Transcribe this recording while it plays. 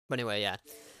But anyway, yeah,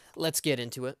 let's get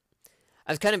into it.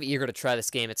 I was kind of eager to try this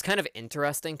game. It's kind of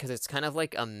interesting because it's kind of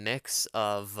like a mix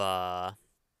of, it's kind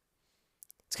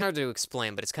of hard to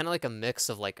explain, but it's kind of like a mix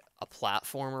of like a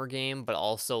platformer game, but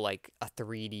also like a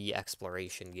 3D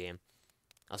exploration game.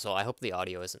 So I hope the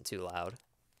audio isn't too loud.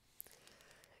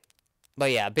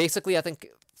 But yeah, basically I think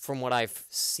from what I've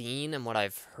seen and what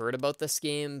I've heard about this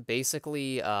game,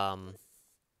 basically,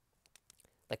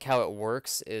 like how it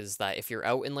works is that if you're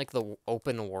out in like the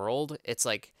open world, it's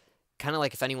like kind of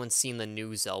like if anyone's seen the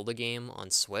new Zelda game on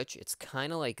Switch, it's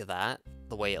kind of like that,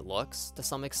 the way it looks to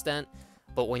some extent.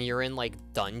 But when you're in like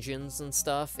dungeons and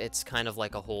stuff, it's kind of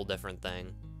like a whole different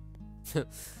thing.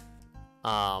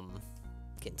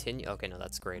 Continue. Okay, no,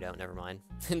 that's grayed out. Never mind.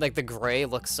 Like the gray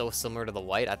looks so similar to the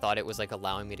white. I thought it was like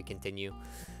allowing me to continue,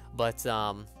 but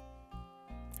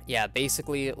yeah,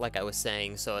 basically, like I was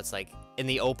saying, so it's like in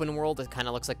the open world, it kind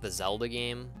of looks like the Zelda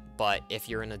game, but if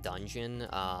you're in a dungeon,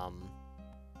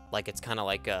 like it's kind of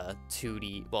like a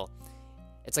 2D. Well,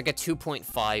 it's like a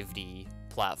 2.5D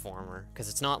platformer because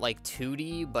it's not like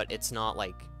 2D, but it's not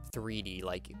like 3D,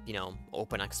 like, you know,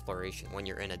 open exploration when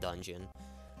you're in a dungeon.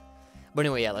 But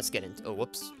anyway, yeah, let's get into... Oh,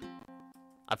 whoops.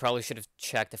 I probably should have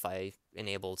checked if I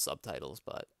enabled subtitles,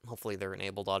 but hopefully they're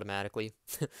enabled automatically.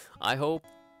 I hope.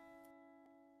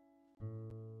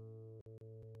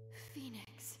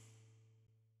 Phoenix.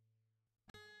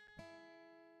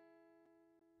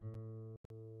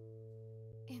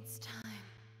 It's time.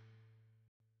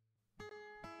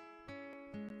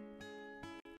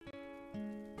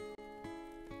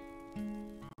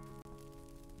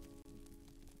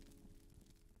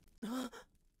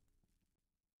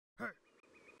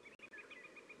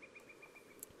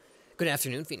 Good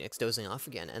afternoon, Phoenix. Dozing off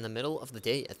again, in the middle of the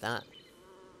day at that.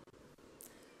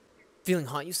 Feeling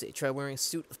hot, you say? Try wearing a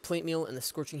suit of plate meal in the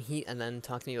scorching heat and then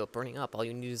talk to me about burning up. All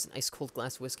you need is an ice-cold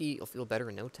glass of whiskey. You'll feel better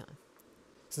in no time.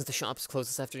 Since the shop is closed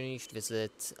this afternoon, you should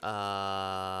visit,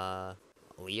 Leah,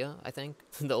 I think?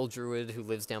 The old druid who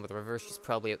lives down by the river. She's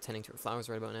probably out tending to her flowers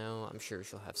right about now. I'm sure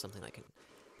she'll have something that can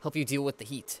help you deal with the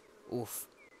heat. Oof.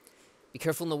 Be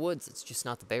careful in the woods. It's just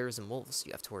not the bears and wolves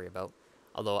you have to worry about.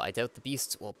 Although I doubt the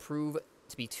beasts will prove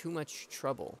to be too much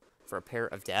trouble for a pair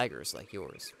of daggers like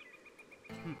yours.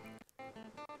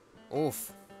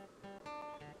 Oof.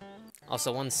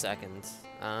 Also, 1 second.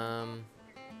 Kind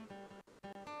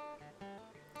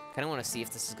of want to see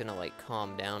if this is gonna, like,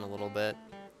 calm down a little bit.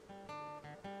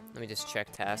 Let me just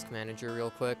check Task Manager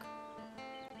real quick.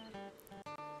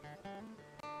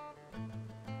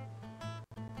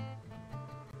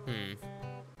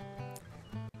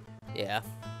 Yeah.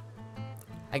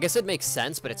 I guess it makes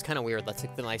sense, but it's kind of weird. That's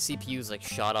like my CPU's like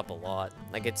shot up a lot.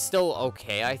 Like it's still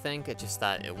okay, I think. It's just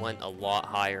that it went a lot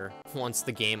higher once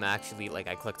the game actually, like,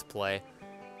 I clicked play.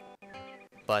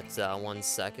 But 1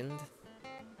 second.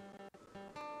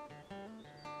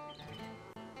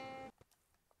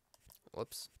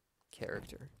 Whoops.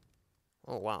 Character.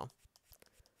 Oh wow.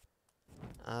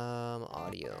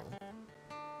 Audio.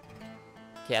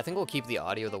 Okay, I think we'll keep the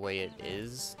audio the way it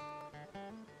is.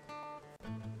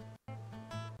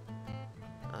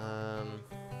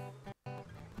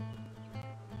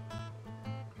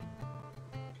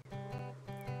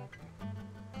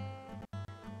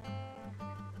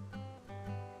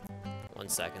 1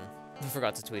 second. I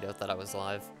forgot to tweet out that I was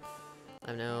live.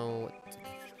 I know what to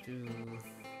do.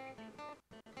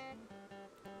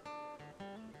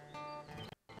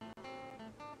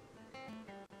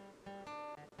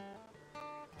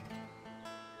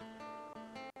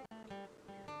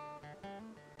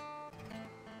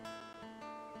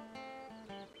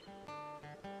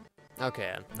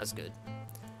 Okay, that's good.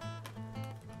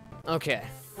 Okay.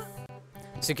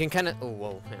 So you can kind of... Oh,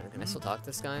 whoa. Man, can I still talk to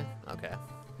this guy? Okay.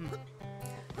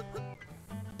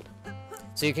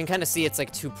 So you can kind of see it's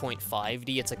like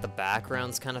 2.5D. It's like the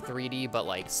background's kind of 3D, but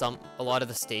like a lot of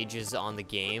the stages on the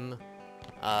game,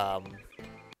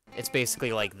 it's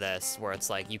basically like this, where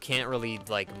it's like you can't really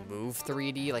like move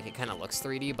 3D. Like it kind of looks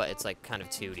 3D, but it's like kind of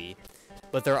 2D.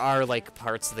 But there are like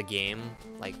parts of the game,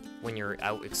 like when you're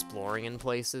out exploring in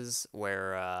places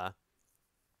where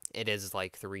it is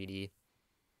like 3D.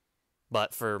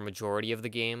 But for majority of the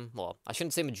game, well, I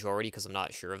shouldn't say majority because I'm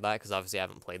not sure of that, because obviously I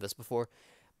haven't played this before.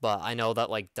 But I know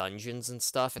that, like, dungeons and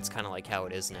stuff, it's kind of like how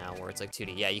it is now, where it's, like,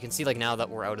 2D. Yeah, you can see, like, now that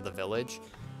we're out of the village,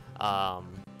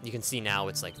 you can see now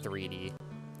it's, like, 3D.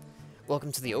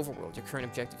 Welcome to the overworld. Your current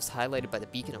objective is highlighted by the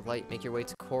beacon of light. Make your way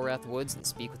to Korath Woods and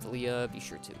speak with Leah. Be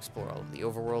sure to explore all of the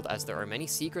overworld, as there are many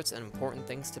secrets and important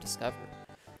things to discover.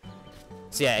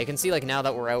 So, yeah, you can see, like, now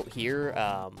that we're out here,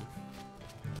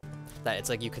 that it's,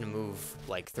 like, you can move,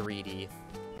 like, 3D.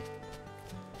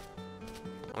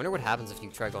 wonder what happens if you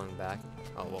try going back.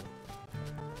 Oh, well.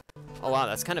 Oh, wow,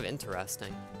 that's kind of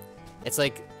interesting. It's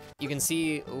like, you can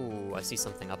see... Ooh, I see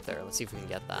something up there. Let's see if we can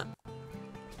get that.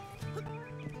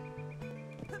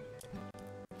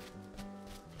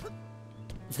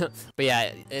 But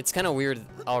yeah, it's kind of weird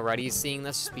already seeing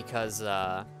this because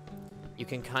you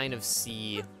can kind of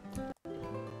see...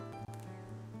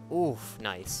 Oof,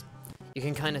 nice. You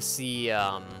can kind of see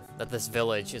that this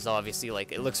village is obviously,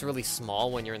 like, it looks really small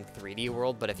when you're in the 3D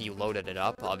world, but if you loaded it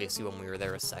up, obviously when we were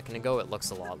there a second ago, it looks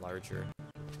a lot larger.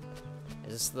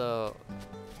 Is this the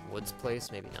woods place?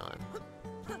 Maybe not.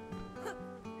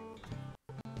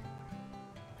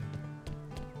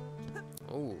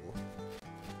 Ooh.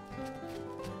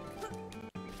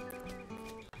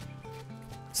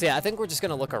 So yeah, I think we're just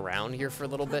gonna look around here for a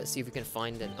little bit, see if we can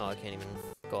find it. Oh, I can't even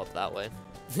go up that way.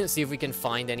 See if we can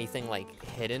find anything, like,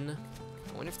 hidden.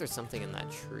 I wonder if there's something in that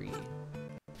tree.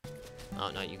 Oh,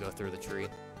 no, you go through the tree.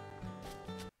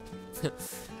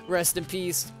 Rest in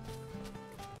peace.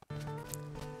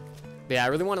 But yeah, I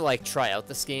really want to, like, try out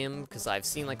this game, because I've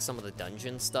seen, like, some of the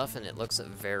dungeon stuff, and it looks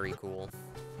very cool.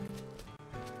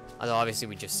 Although, obviously,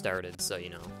 we just started, so, you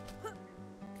know.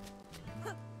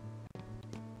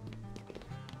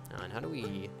 And how do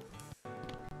we...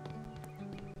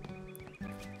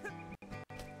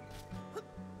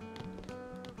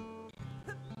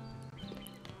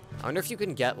 I wonder if you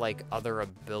can get, like, other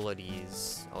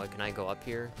abilities. Oh, can I go up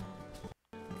here?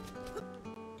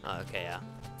 Oh, okay, yeah.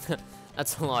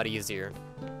 That's a lot easier.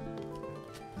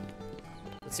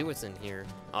 Let's see what's in here.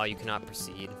 Oh, you cannot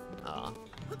proceed.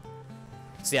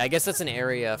 So yeah, I guess that's an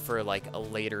area for, like, a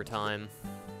later time.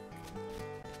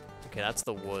 Okay, that's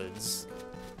the woods.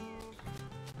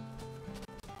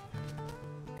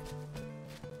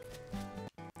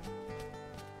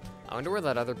 I wonder where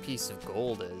that other piece of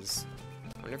gold is.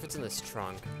 I wonder if it's in this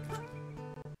trunk.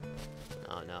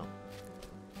 Oh, no.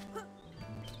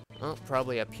 Oh,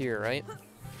 probably up here, right?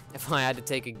 If I had to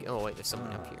take a... Oh, wait, there's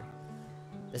something up here.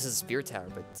 This is a spirit tower,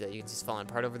 but you can just fall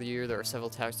apart over the year. There are several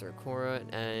towers to Acorn,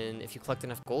 and if you collect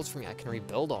enough golds from me, I can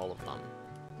rebuild all of them.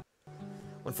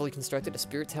 When fully constructed, a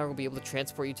spirit tower will be able to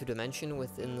transport you to a dimension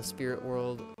within the spirit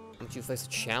world in which you face a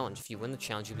challenge. If you win the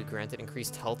challenge, you'll be granted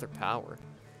increased health or power.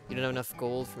 You don't have enough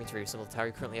gold for me to reassemble the tower.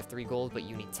 You currently have 3 gold, but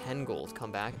you need 10 gold.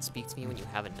 Come back and speak to me when you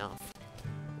have enough.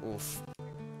 Oof.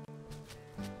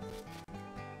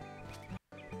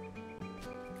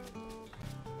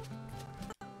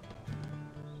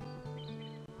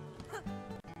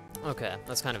 Okay,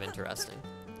 that's kind of interesting.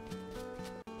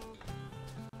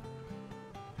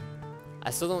 I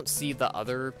still don't see the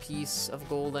other piece of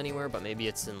gold anywhere, but maybe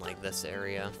it's in, like, this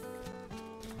area.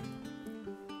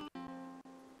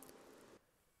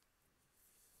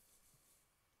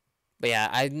 But yeah,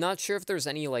 I'm not sure if there's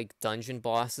any, like, dungeon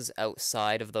bosses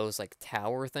outside of those, like,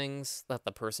 tower things that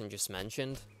the person just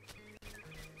mentioned.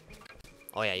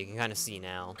 Oh yeah, you can kind of see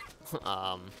now.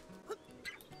 How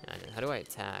do I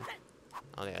attack?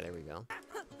 Oh yeah, there we go.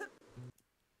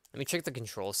 Let me check the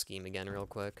control scheme again real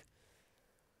quick.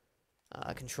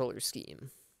 Controller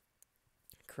scheme.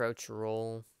 Crouch,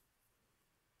 roll.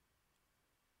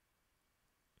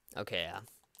 Okay, yeah.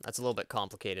 That's a little bit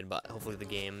complicated, but hopefully the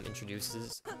game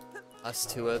introduces us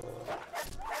to it.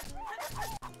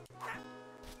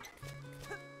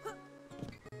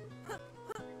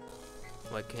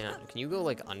 Why can't? Can you go,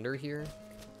 like, under here?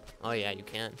 Oh yeah, you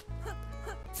can.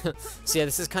 So yeah,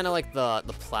 this is kind of like the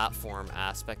platform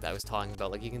aspect I was talking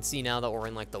about. Like, you can see now that we're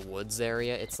in, like, the woods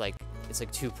area. It's like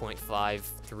 2.5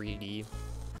 3D.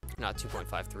 Not 2.5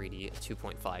 3D,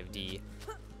 2.5D.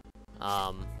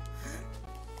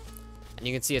 And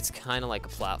you can see it's kind of like a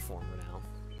platformer now.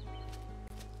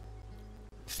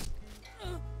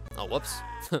 Oh, whoops.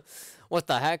 What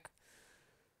the heck?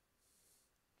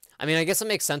 I mean, I guess it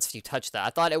makes sense if you touch that.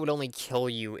 I thought it would only kill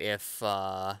you if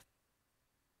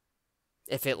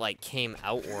it, like, came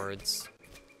outwards.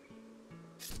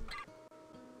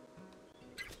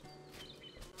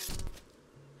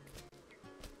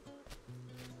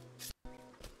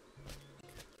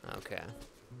 Okay.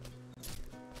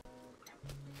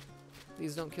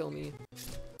 Please don't kill me.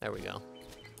 There we go.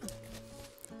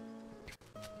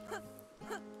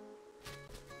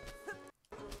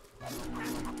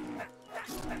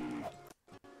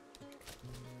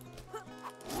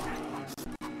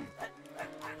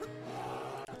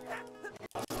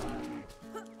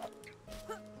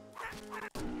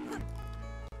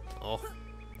 Oh.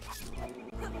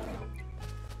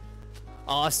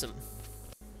 Awesome.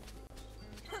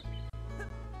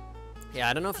 Yeah,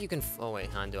 I don't know if you can... Oh, wait,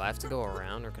 hon, do I have to go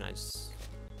around, or can I just...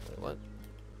 Wait, what?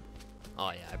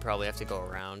 Oh, yeah, I probably have to go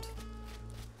around.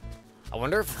 I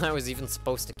wonder if I was even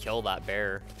supposed to kill that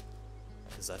bear.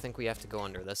 Because I think we have to go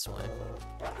under this way.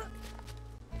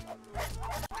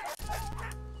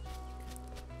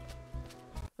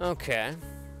 Okay.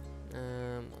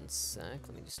 One sec.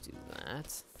 Let me just do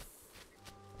that.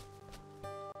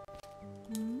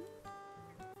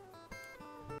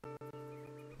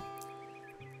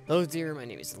 Hello, dear. My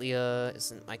name is Leah.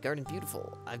 Isn't my garden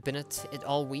beautiful? I've been at it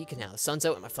all week now. The sun's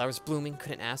out and my flowers blooming.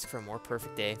 Couldn't ask for a more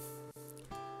perfect day.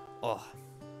 Oh.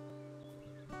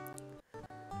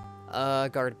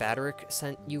 Guard Baderick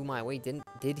sent you my way, did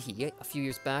he? A few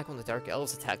years back when the Dark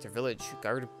Elves attacked our village,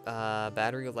 Guard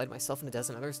Baderick led myself and a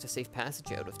dozen others to safe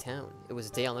passage out of town. It was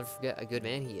a day I'll never forget. A good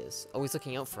man he is. Always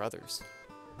looking out for others.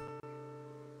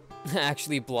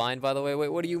 Actually blind, by the way. Wait,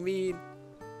 what do you mean?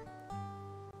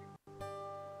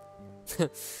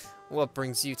 What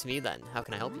brings you to me, then? How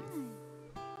can I help you?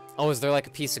 Oh, is there like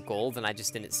a piece of gold and I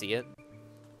just didn't see it?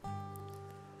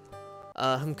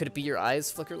 Could it be your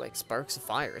eyes flicker like sparks of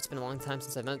fire? It's been a long time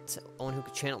since I met someone who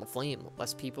could channel the flame.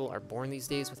 Less people are born these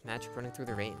days with magic running through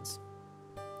their veins.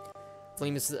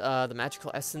 Flame is the magical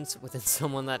essence within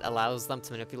someone that allows them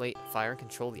to manipulate fire and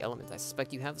control the element. I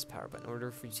suspect you have this power, but in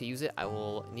order for you to use it, I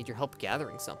will need your help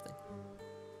gathering something.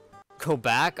 Go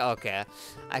back? Okay.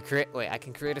 I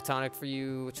can create a tonic for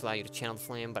you, which will allow you to channel the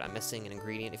flame, but I'm missing an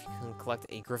ingredient. If you can collect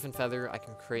a griffin feather, I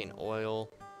can create an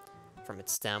oil from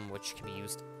its stem, which can be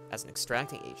used as an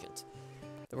extracting agent.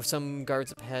 There were some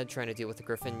guards up ahead trying to deal with the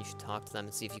griffin. You should talk to them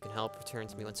and see if you can help. Return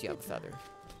to me once you have a feather.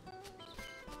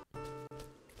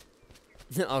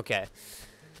 Okay.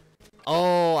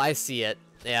 Oh, I see it.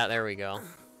 Yeah, there we go.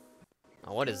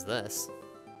 Oh, what is this?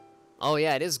 Oh,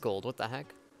 yeah, it is gold. What the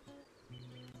heck?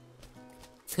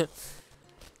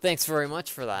 Thanks very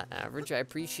much for that, Average. I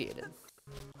appreciate it.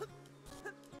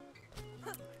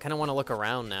 I kind of want to look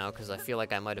around now, because I feel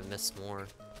like I might have missed more.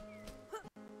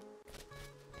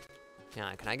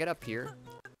 Yeah, can I get up here?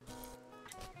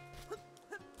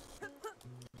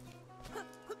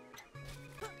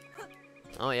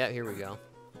 Oh, yeah, here we go.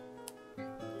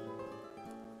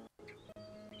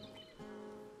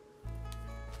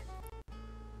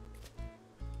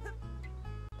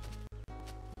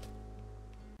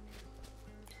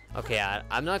 Okay,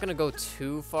 I'm not gonna go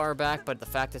too far back, but the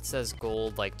fact it says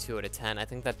gold, like, 2 out of 10, I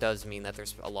think that does mean that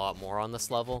there's a lot more on this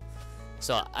level.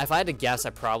 So, if I had to guess,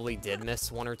 I probably did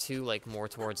miss 1 or 2, like, more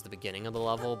towards the beginning of the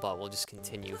level, but we'll just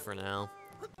continue for now.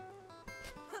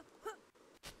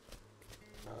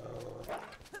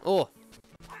 Oh!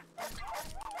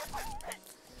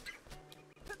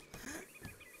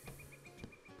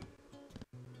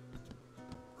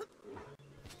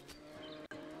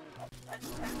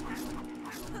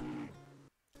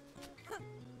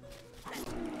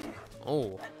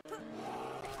 Oh.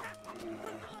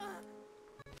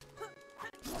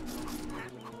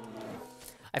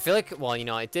 I feel like, well, you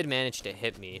know, it did manage to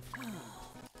hit me.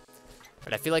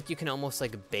 But I feel like you can almost,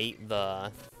 like, bait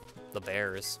the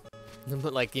bears.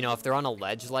 But, like, you know, if they're on a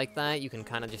ledge like that, you can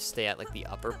kind of just stay at, like, the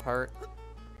upper part.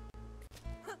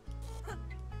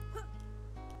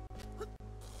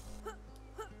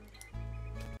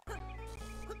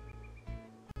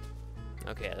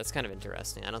 Okay, that's kind of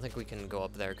interesting. I don't think we can go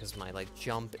up there because my, like,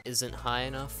 jump isn't high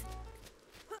enough.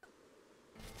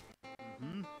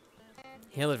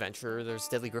 Hail, adventurer. There's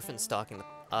deadly griffin stalking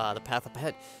the path up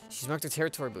ahead. She's marked her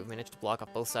territory, but we've managed to block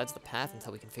off both sides of the path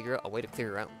until we can figure out a way to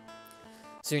clear her out.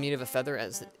 So you're in need of a feather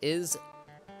as it is.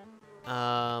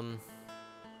 Then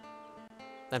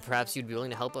perhaps you'd be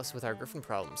willing to help us with our griffin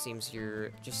problem. Seems you're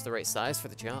just the right size for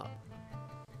the job.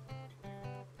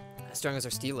 As strong as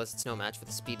our steel is, it's no match for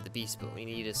the speed of the beast, but what we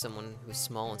need is someone who's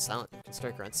small and silent and can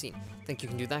strike her unseen. Think you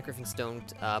can do that? Griffins don't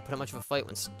put up much of a fight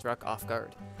when struck off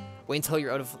guard. Wait until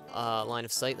you're out of line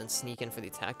of sight, then sneak in for the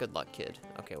attack. Good luck, kid.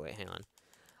 Okay, wait, hang on.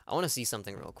 I want to see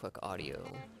something real quick. Audio.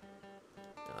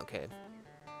 Okay.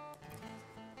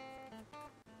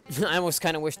 I almost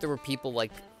kind of wish there were people,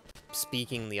 like,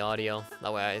 speaking the audio.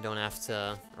 That way I don't have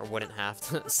to, or wouldn't have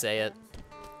to say it.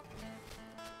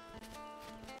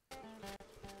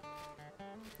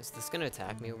 Is this gonna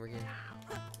attack me over here?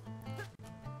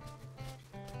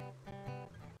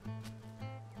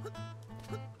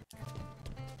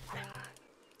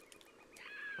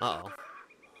 Uh-oh.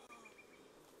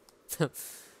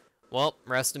 Well,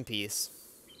 rest in peace.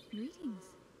 Greetings.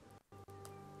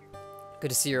 Good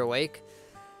to see you're awake.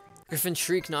 Griffin's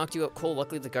shriek knocked you out cold.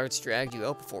 Luckily, the guards dragged you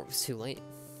out before it was too late.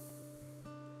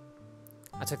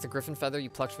 I took the griffin feather you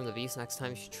plucked from the beast. Next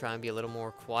time, you should try and be a little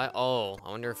more quiet. Oh,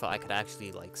 I wonder if I could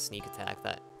actually, like, sneak attack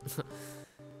that.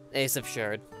 Ace of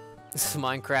Shard. This is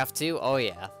Minecraft too? Oh,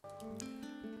 yeah.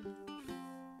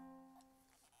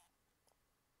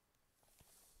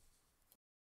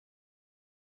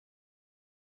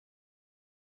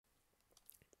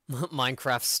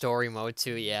 Minecraft story mode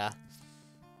too, yeah.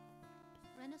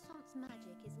 Renaissance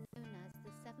magic is known as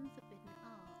the seven forbidden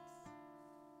arts.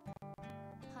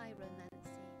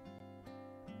 Pyromancy,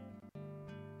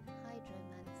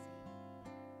 hydromancy,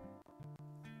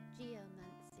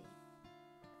 geomancy,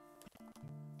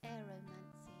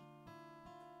 aeromancy,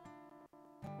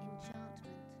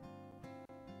 enchantment,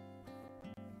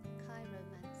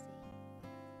 chiromancy,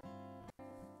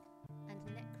 and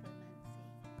necromancy.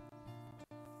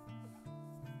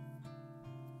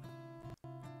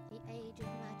 The age of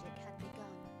magic had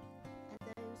begun, and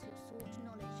those who sought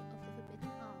knowledge of the forbidden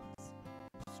arts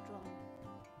were strong.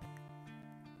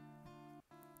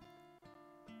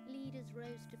 Leaders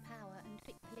rose to power and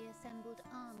quickly assembled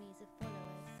armies of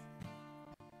followers.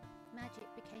 Magic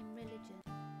became religion,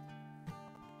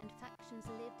 and factions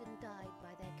lived and died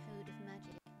by their code of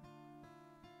magic.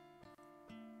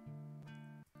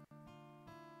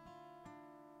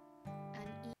 An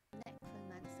evil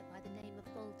necromancer by the name of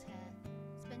Voltaire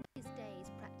spent his days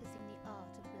practicing the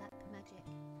art of black magic.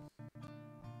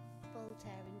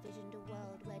 Voltaire envisioned a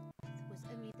world where death was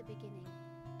only the beginning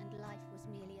and life was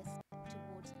merely a step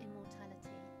towards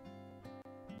immortality.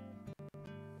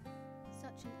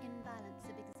 Such an imbalance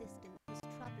of existence was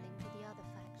troubling to the other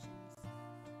factions.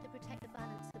 To protect the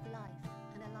balance of life,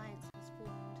 an alliance was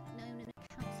formed, known as a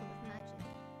Council of Magic.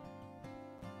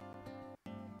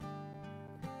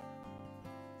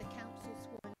 The council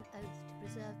swore an oath to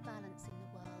preserve balance in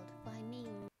the world by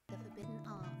means of the forbidden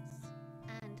arts,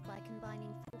 and by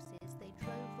combining forces they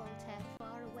drove Voltaire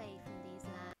far away from these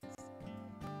lands.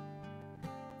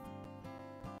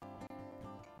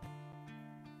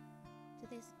 To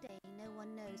this day, no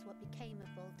one knows what became of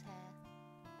Voltaire.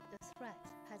 The threat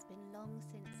has been long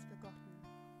since forgotten.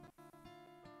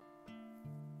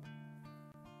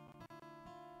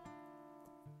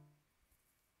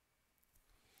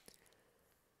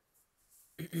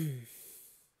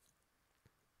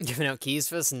 Giving out keys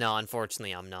for this? No,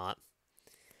 unfortunately, I'm not.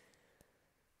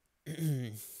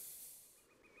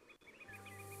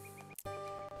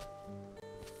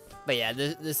 But yeah,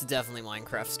 this is definitely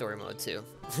Minecraft story mode too.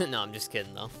 No, I'm just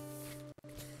kidding though.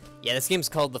 Yeah, this game's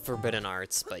called The Forbidden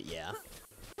Arts, but yeah.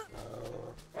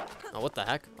 Oh, what the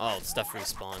heck? Oh, stuff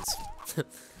respawns.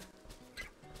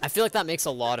 I feel like that makes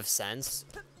a lot of sense.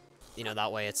 You know,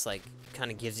 that way it's like,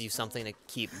 kind of gives you something to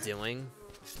keep doing.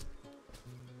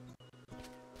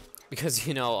 Because,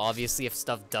 you know, obviously if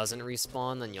stuff doesn't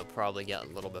respawn, then you'll probably get a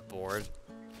little bit bored.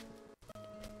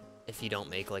 If you don't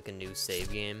make, like, a new save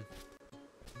game.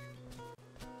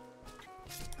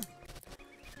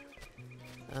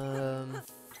 I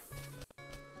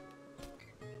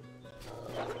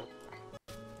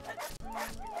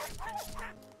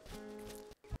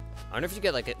wonder if you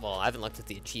get, like, well, I haven't looked at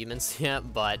the achievements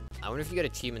yet, but I wonder if you get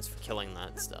achievements for killing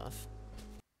that stuff.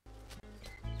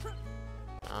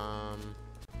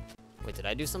 Wait, did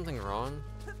I do something wrong?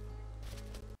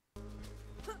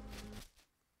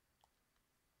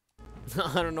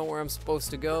 I don't know where I'm supposed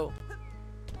to go.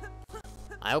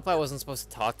 I hope I wasn't supposed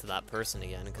to talk to that person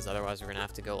again, because otherwise we're gonna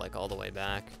have to go, like, all the way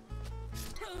back.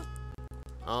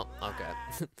 Oh, okay.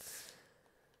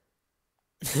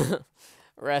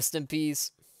 Rest in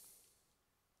peace.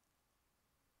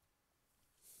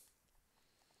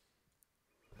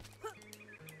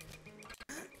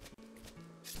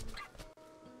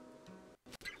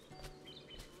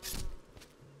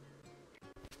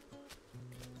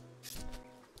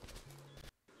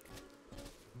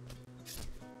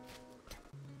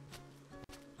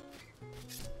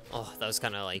 Oh, that was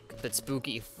kind of, like, a bit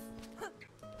spooky.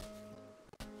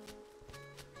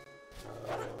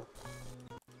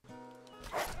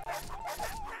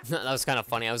 That was kind of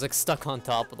funny. I was, like, stuck on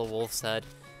top of the wolf's head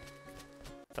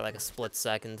for, like, a split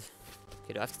second.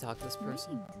 Okay, do I have to talk to this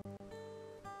person?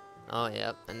 Oh,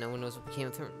 yeah, and no one knows what became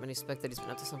of him. Many suspect that he's been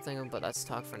up to something, but that's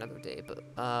talk for another day. But,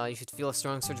 you should feel a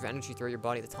strong surge of energy throughout your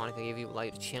body. The tonic I gave you will allow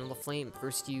you to channel the flame.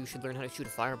 First, you should learn how to shoot a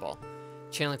fireball.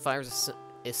 Channeling fire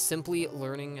is simply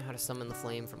learning how to summon the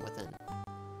flame from within.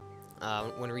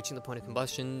 When reaching the point of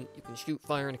combustion, you can shoot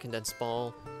fire in a condensed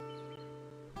ball,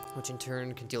 which in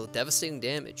turn can deal devastating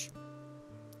damage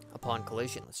upon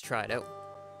collision. Let's try it out.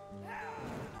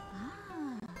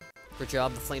 Good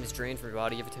job, the flame is drained from your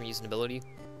body every time you use an ability.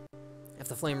 If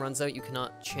the flame runs out, you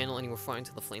cannot channel any more fire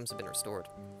until the flames have been restored.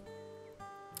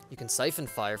 You can siphon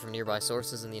fire from nearby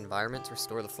sources in the environment to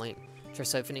restore the flame. Try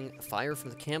siphoning fire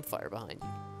from the campfire behind you.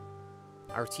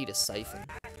 RT to siphon.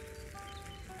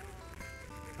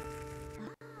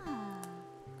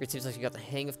 Great, seems like you got the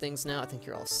hang of things now. I think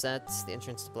you're all set. The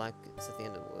entrance to Black is at the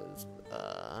end of the woods.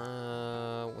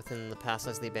 Within the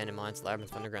passages of the abandoned mines,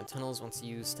 labyrinth of underground tunnels once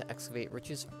used to excavate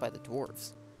riches by the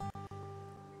dwarves.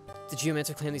 The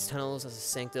Geomancer claimed these tunnels as a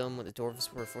sanctum when the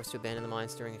dwarves were forced to abandon the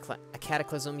mines during a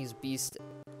cataclysm. He's a beast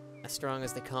as strong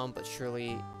as they come, but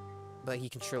he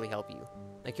can surely help you.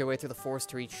 Make your way through the forest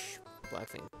to reach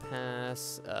Blackfang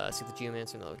Pass. See the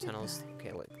Geomancer and the other tunnels.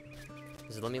 Okay, wait.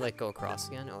 Does it let me, like, go across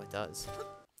again? Oh, it does.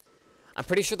 I'm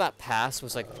pretty sure that pass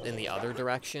was, like, in the other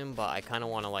direction, but I kind of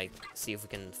want to, like, see if we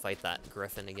can fight that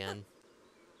griffin again.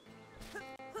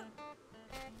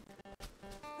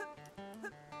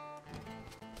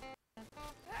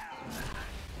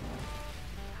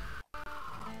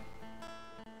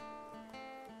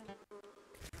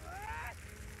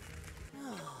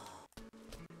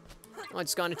 Oh, I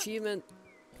just got an achievement.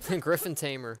 Griffin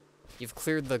Tamer. You've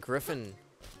cleared the griffin.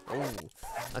 Oh.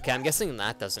 Okay, I'm guessing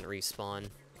that doesn't respawn.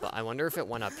 But I wonder if it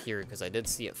went up here, because I did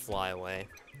see it fly away.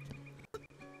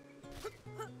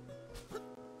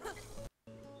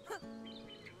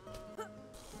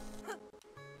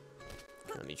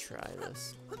 Let me try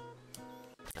this.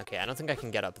 Okay, I don't think I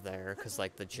can get up there, because,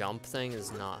 like, the jump thing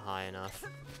is not high enough.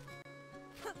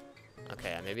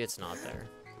 Okay, maybe it's not there.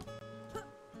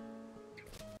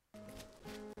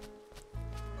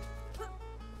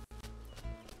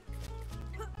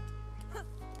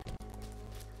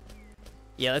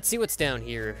 Yeah, let's see what's down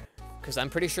here. Because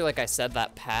I'm pretty sure, like I said,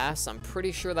 that pass, I'm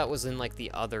pretty sure that was in, like, the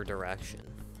other direction.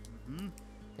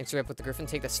 Thanks for help with the griffin.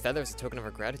 Take this feather as a token of our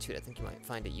gratitude. I think you might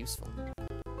find it useful.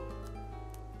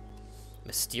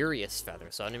 Mysterious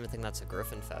feather, so I don't even think that's a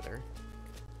griffin feather.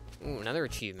 Ooh, another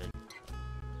achievement.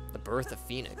 The birth of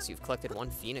Phoenix. You've collected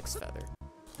 1 Phoenix feather.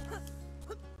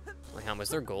 Wait, was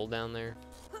there gold down there?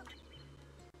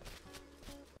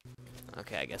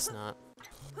 Okay, I guess not.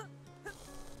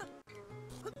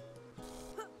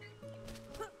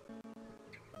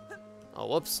 Oh,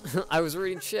 whoops. I was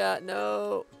reading chat.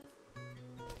 No.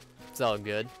 It's all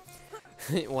good.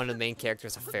 One of the main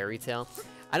characters, a fairy tale.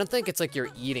 I don't think it's like you're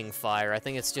eating fire. I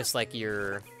think it's just like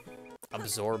you're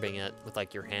absorbing it with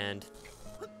like your hand.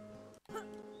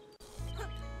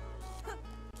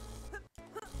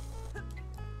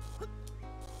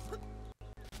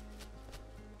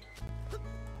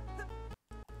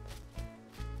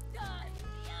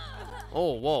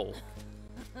 Oh, whoa.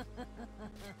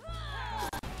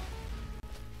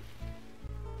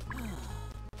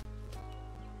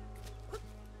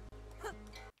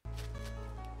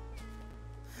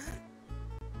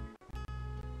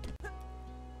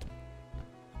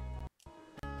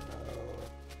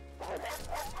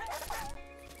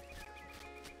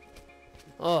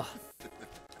 Oh.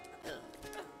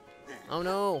 Oh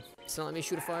no. It's not letting me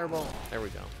shoot a fireball. There we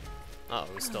go. Uh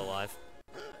oh, he's still alive.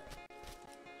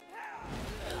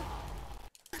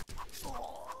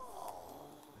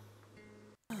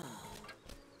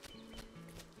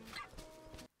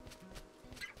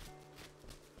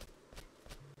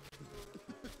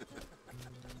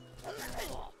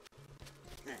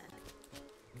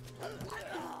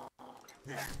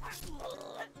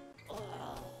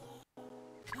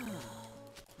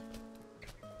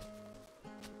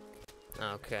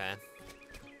 Okay.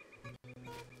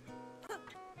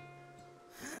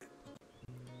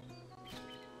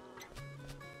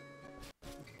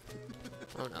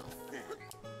 Oh no.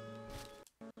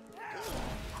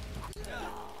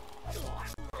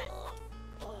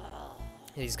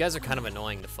 These guys are kind of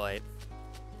annoying to fight.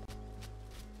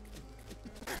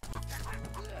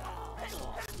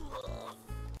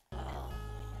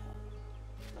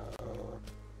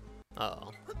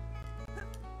 Uh-oh.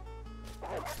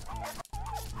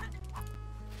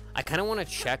 I kind of want to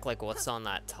check like what's on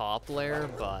that top layer,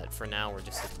 but for now we're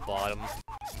just at the bottom.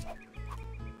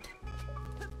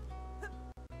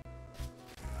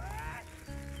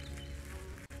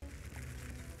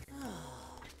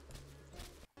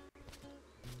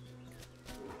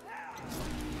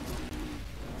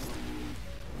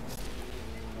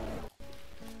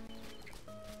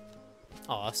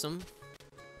 Awesome.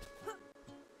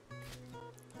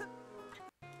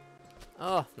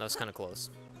 Oh, that was kind of close.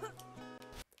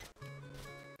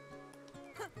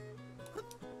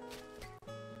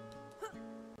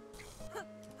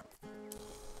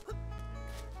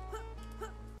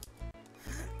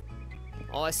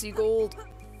 Oh, I see gold.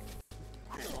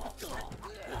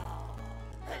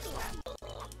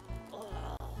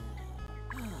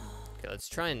 Okay, let's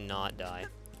try and not die.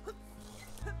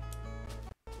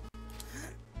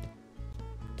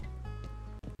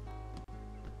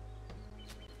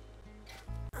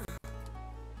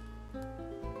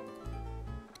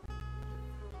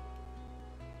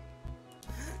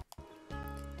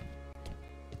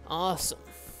 Awesome.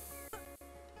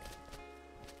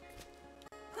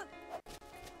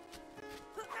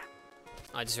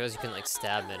 I just realized you can like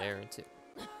stab that arrow too.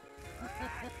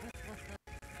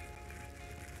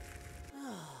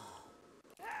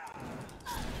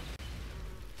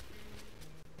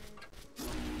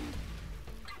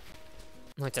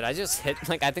 Wait, did I just hit?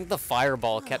 Like, I think the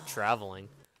fireball kept traveling.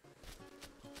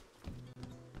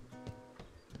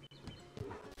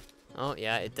 Oh,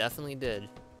 yeah, it definitely did.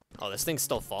 Oh, this thing's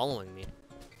still following me.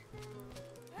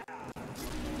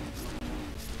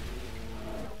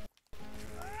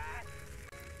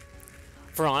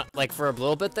 For a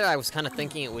little bit there, I was kind of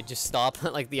thinking it would just stop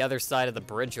at, like, the other side of the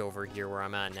bridge over here where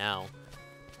I'm at now.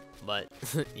 But,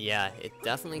 yeah, it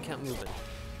definitely kept moving.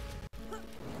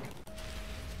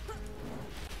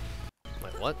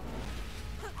 Wait, what?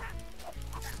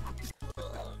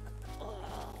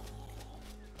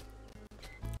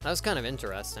 That was kind of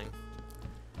interesting.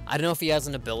 I don't know if he has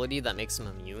an ability that makes him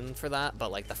immune for that,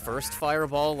 but, like, the first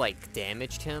fireball, like,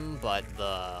 damaged him, but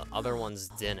the other ones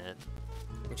didn't.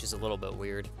 Which is a little bit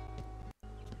weird.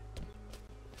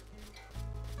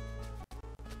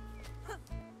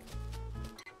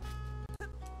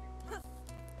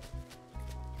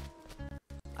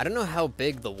 I don't know how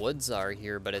big the woods are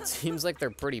here, but it seems like they're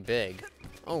pretty big.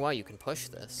 Oh wow, you can push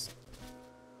this.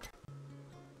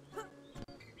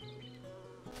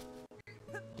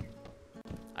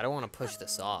 I don't want to push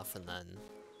this off and then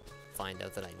find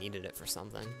out that I needed it for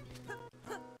something.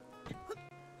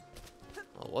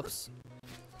 Oh, whoops.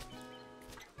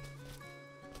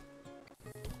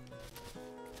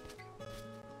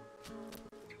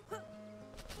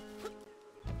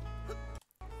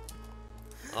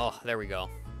 Oh, there we go.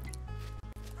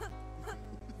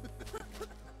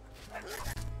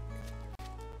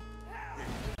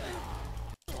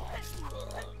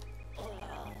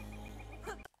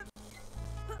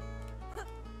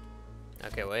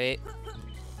 Okay, wait.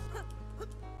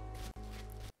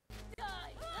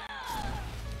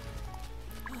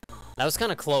 That was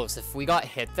kind of close. If we got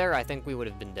hit there, I think we would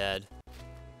have been dead.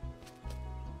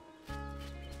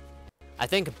 I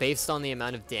think based on the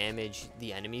amount of damage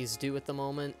the enemies do at the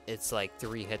moment, it's like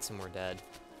 3 hits and we're dead.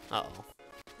 Uh-oh.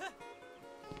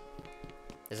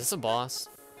 Is this a boss?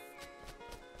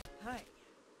 Hi.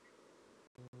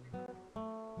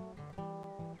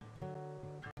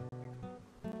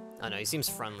 Oh no, he seems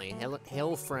friendly.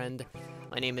 Hail friend.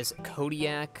 My name is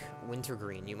Kodiak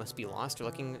Wintergreen. You must be lost or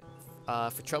looking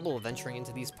for trouble venturing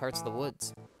into these parts of the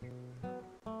woods.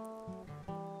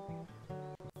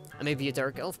 I may be a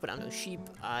dark elf, but I'm no sheep.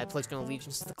 I pledge no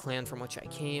allegiance to the clan from which I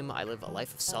came. I live a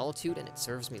life of solitude, and it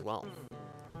serves me well.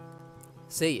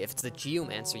 Say, if it's the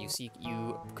geomancer you seek,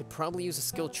 you could probably use a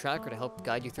skilled tracker to help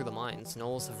guide you through the mines.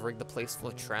 Gnolls have rigged the place full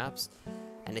of traps,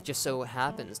 and it just so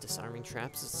happens disarming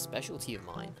traps is a specialty of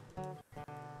mine.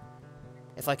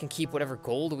 If I can keep whatever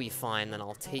gold we find, then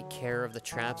I'll take care of the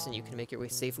traps, and you can make your way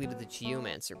safely to the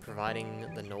geomancer, providing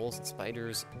the gnolls and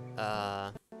spiders,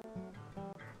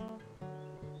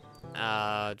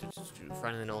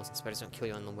 finding the gnolls and spiders don't kill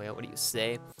you on the way out. What do you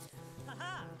say?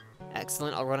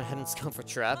 Excellent, I'll run ahead and scout for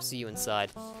traps. See you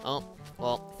inside. Oh,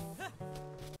 well,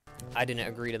 I didn't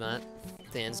agree to that.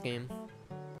 Dan's game.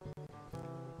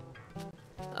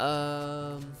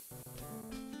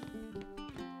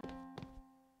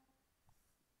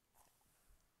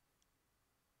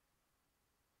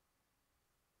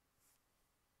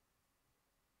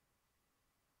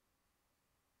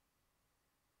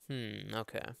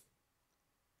 Okay.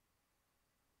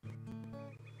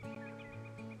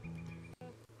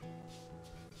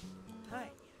 Hi.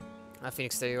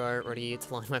 Phoenix, there you are, ready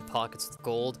to line my pockets with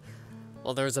gold.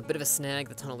 Well, there's a bit of a snag.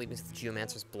 The tunnel leading to the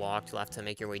geomancer's blocked. You'll have to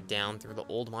make your way down through the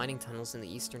old mining tunnels in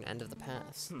the eastern end of the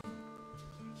pass.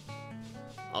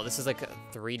 Oh, this is like a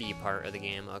 3D part of the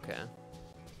game. Okay.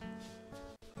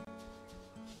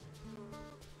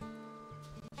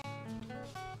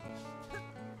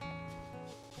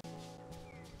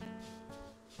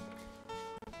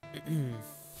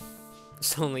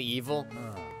 It's only evil?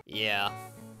 Yeah.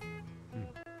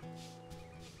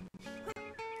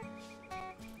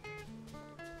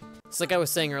 It's like I was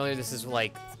saying earlier, this is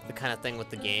like the kind of thing with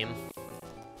the game.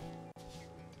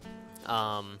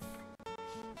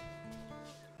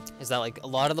 Is that like a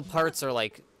lot of the parts are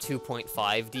like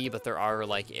 2.5D, but there are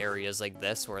like areas like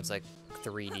this where it's like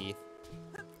 3D.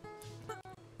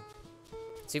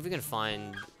 See if we can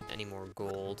find any more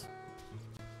gold.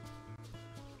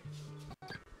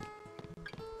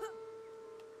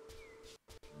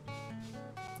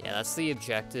 Yeah, that's the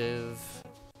objective.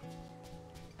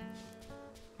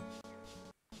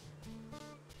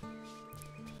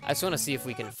 I just want to see if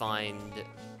we can find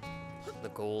the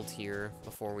gold here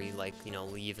before we, like, you know,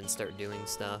 leave and start doing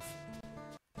stuff.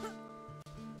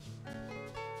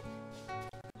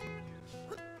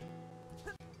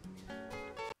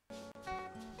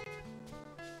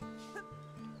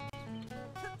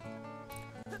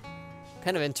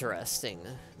 Kind of interesting,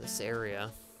 this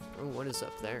area. Oh, what is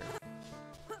up there?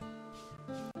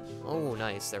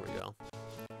 nice. There we go.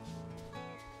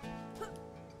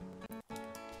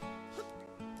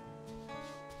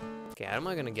 Okay, how am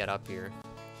I gonna get up here?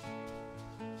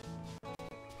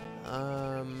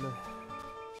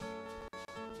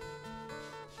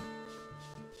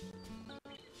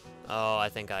 Oh, I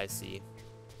think I see.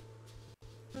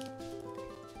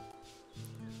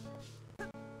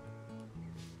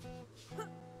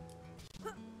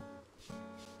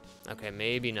 Okay,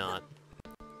 maybe not.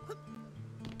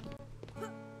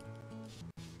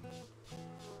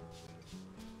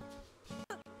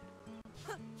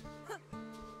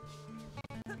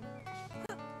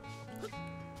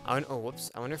 Oh, whoops.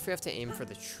 I wonder if we have to aim for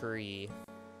the tree.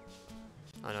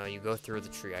 Oh no, you go through the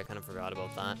tree. I kind of forgot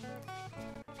about that.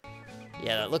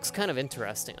 Yeah, that looks kind of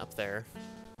interesting up there.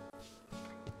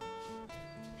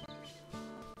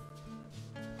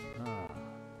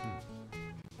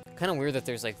 Kind of weird that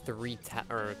there's like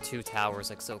two towers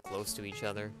like so close to each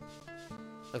other.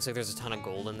 Looks like there's a ton of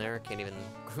gold in there. Can't even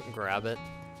grab it.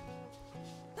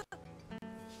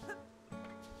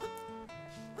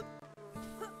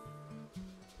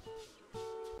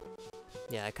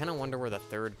 Yeah, I kind of wonder where the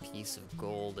third piece of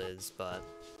gold is, but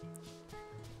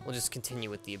we'll just continue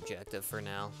with the objective for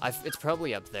now. It's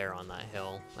probably up there on that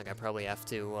hill. Like, I probably have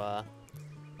to,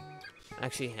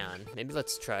 actually, hang on. Maybe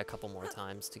let's try a couple more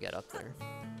times to get up there.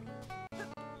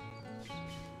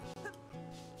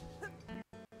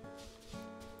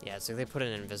 Yeah, so they put an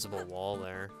invisible wall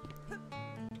there.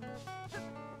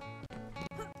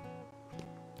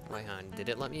 Wait, hang on. Did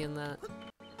it let me in that?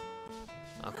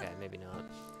 Okay, maybe not.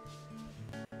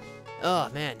 Oh,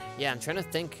 man. Yeah, I'm trying to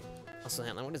think. Also,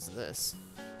 hang on, what is this?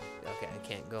 Okay, I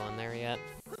can't go in there yet.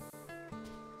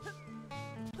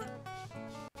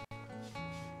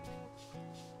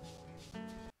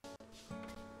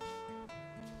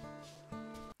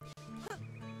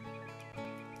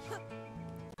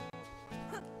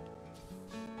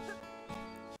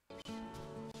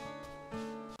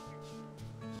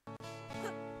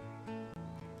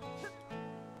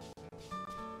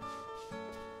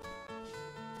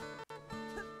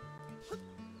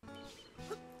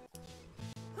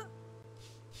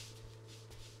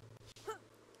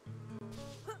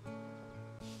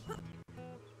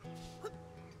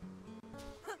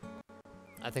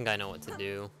 I think I know what to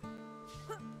do.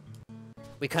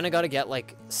 We kind of got to get,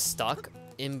 like, stuck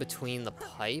in between the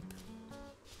pipe.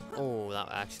 Oh, that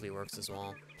actually works as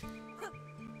well.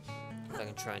 If I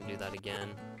can try and do that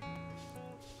again.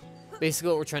 Basically,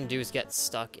 what we're trying to do is get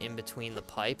stuck in between the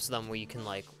pipes, so then we can,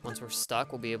 like, once we're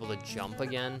stuck, we'll be able to jump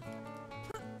again.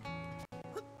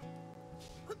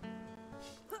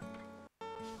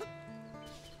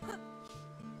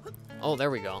 Oh,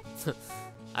 there we go.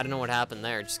 I don't know what happened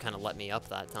there, it just kind of let me up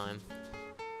that time.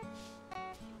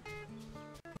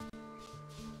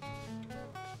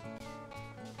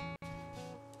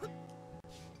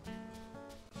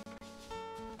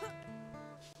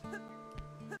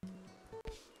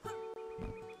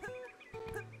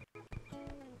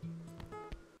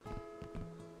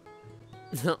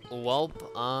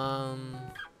 Welp, I'm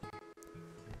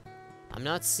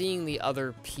not seeing the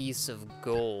other piece of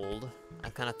gold. I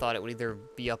kind of thought it would either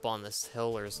be up on this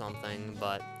hill or something,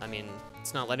 but, I mean,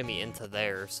 it's not letting me into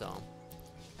there, so...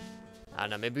 I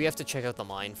don't know, maybe we have to check out the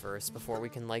mine first before we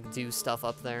can, like, do stuff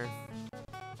up there.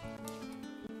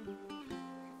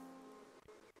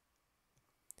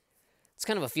 It's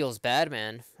kind of a feels bad,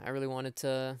 man. I really wanted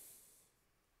to,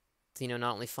 you know,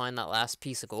 not only find that last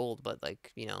piece of gold, but,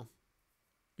 like, you know,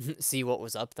 see what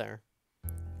was up there.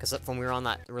 Because when we were on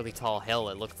that really tall hill,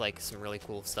 it looked like some really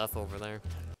cool stuff over there.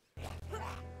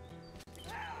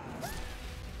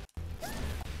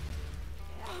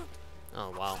 Oh,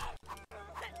 wow.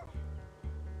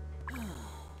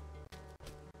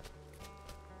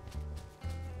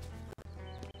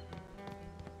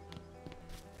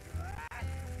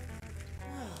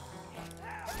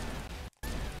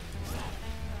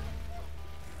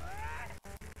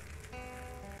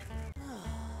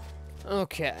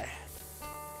 Okay.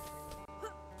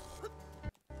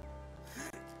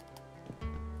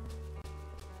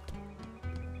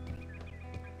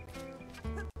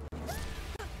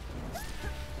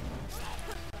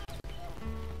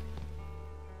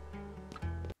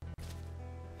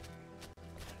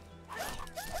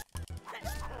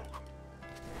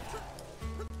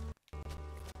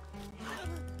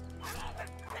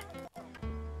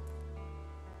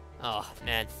 Oh,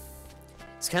 man.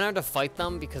 It's kind of hard to fight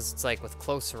them because it's like with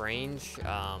close range.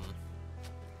 Oh,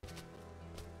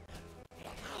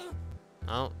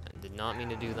 I did not mean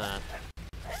to do that.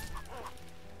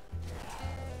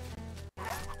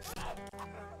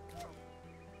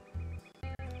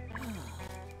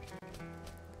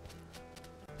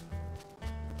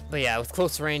 But yeah, with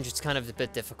close range, it's kind of a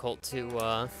bit difficult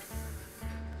to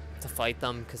fight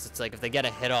them, because it's like if they get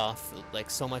a hit off, like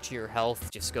so much of your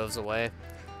health just goes away.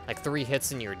 Like 3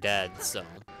 hits and you're dead, so.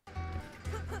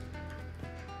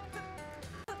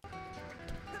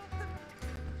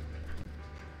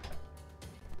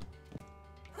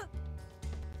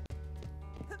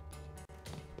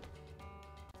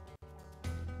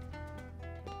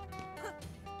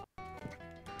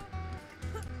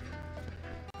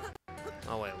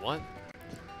 Oh wait, what?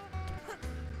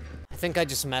 I think I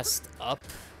just messed up,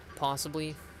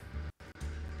 possibly.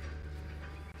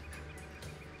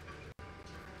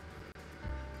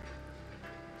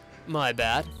 My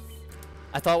bad.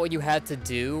 I thought what you had to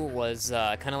do was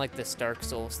kind of like this Dark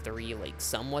Souls 3, like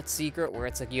somewhat secret, where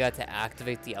it's like you had to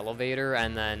activate the elevator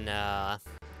and then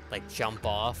like jump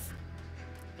off,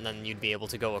 and then you'd be able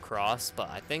to go across. But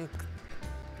I think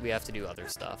we have to do other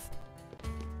stuff.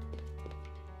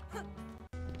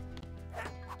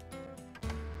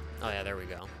 Oh yeah, there we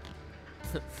go.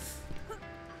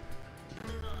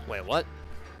 Wait, what?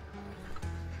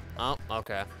 Oh,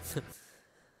 okay.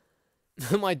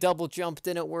 My double jump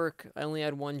didn't work. I only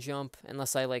had 1 jump,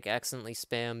 unless I like accidentally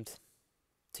spammed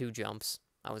 2 jumps.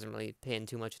 I wasn't really paying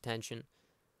too much attention.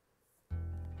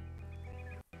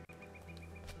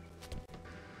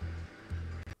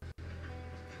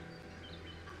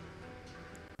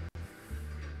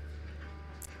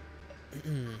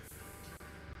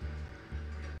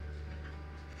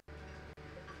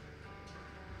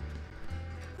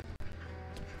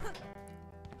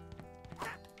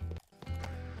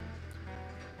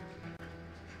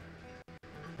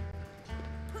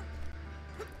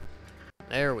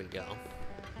 There we go.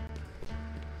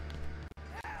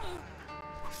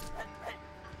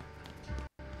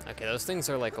 Okay, those things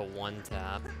are like a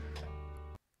 1-tap.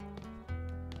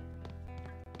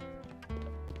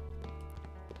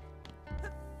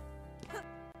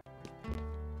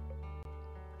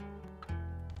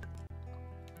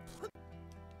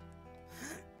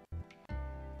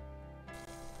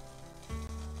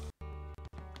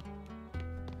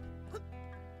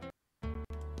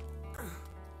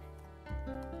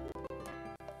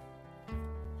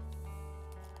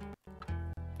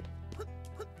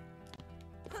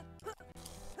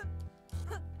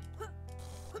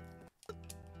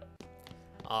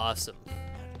 Awesome.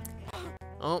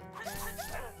 Oh.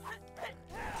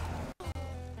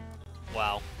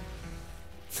 Wow.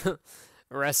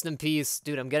 Rest in peace.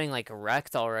 Dude, I'm getting like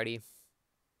wrecked already.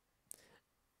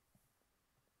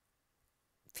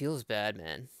 Feels bad,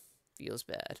 man. Feels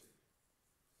bad.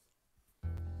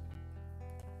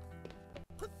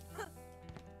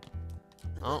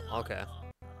 Oh, okay.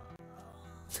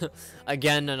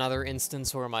 Again, another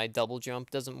instance where my double jump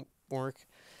doesn't work.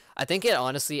 I think it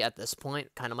honestly, at this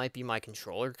point, kind of might be my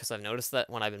controller, because I've noticed that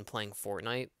when I've been playing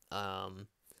Fortnite,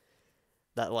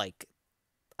 that, like,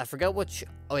 I forgot which,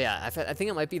 oh yeah, I think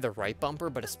it might be the right bumper,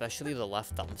 but especially the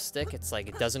left thumbstick, it's like,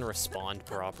 it doesn't respond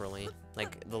properly.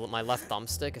 Like, my left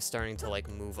thumbstick is starting to, like,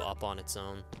 move up on its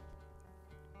own.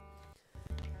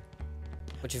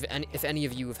 Which, if any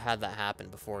of you have had that happen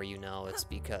before, you know, it's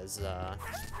because,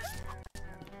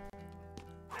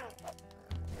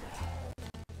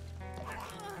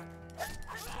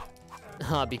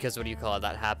 because what do you call it?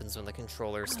 That happens when the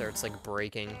controller starts like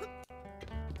breaking.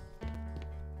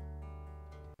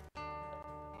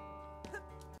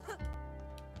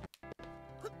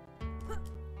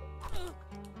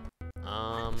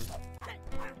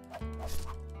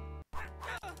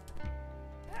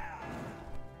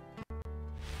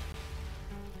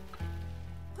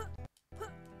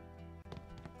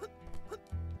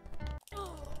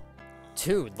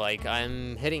 Dude, like,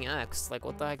 I'm hitting X. Like,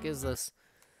 what the heck is this?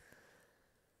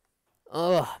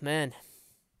 Oh, man.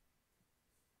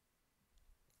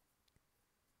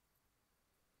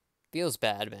 Feels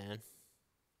bad, man.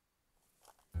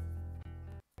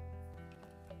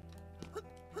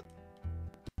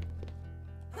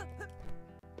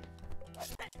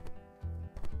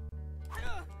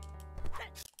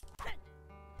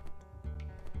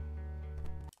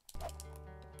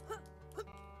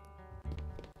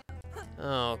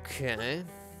 Okay.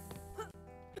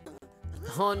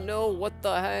 Oh no, what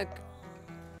the heck?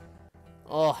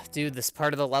 Oh, dude, this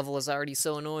part of the level is already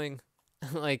so annoying.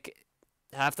 Like,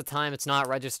 half the time it's not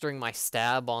registering my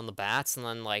stab on the bats, and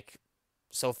then, like,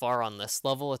 so far on this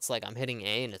level, it's like I'm hitting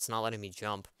A and it's not letting me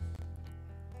jump.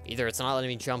 Either it's not letting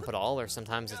me jump at all, or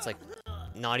sometimes it's like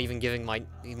not even giving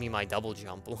me my double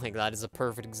jump. Like, that is a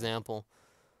perfect example.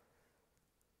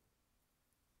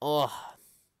 Oh.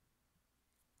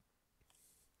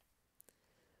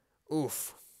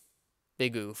 Oof.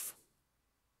 Big oof.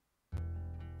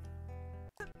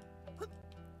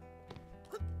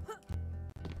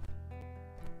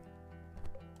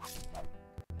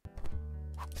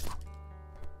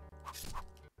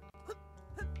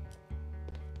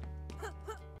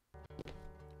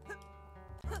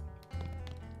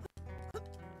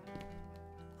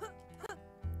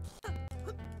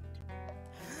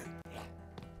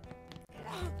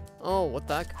 Oh, what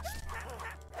the heck?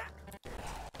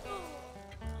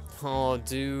 Oh,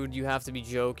 dude, you have to be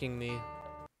joking me.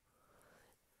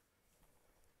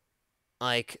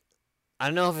 Like, I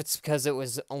don't know if it's because it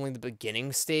was only the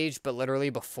beginning stage, but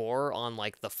literally before, on,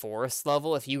 like, the forest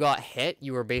level, if you got hit,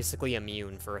 you were basically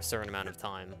immune for a certain amount of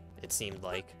time, it seemed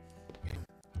like.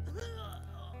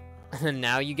 And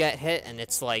now you get hit, and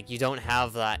it's like, you don't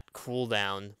have that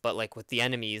cooldown, but, like, with the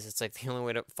enemies, it's like the only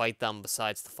way to fight them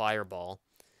besides the fireball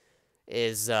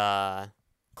is,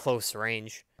 close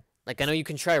range. Like, I know you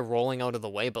can try rolling out of the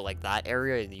way, but, like, that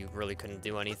area, you really couldn't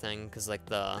do anything, because, like,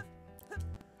 the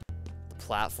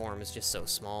platform is just so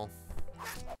small.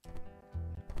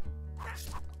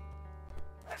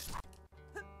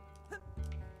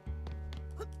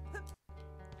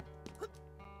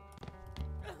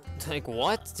 Like,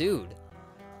 what? Dude.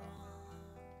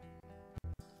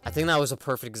 I think that was a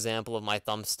perfect example of my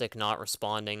thumbstick not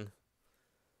responding.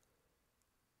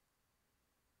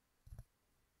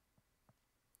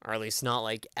 Or at least not,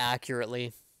 like,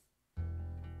 accurately.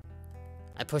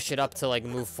 I push it up to, like,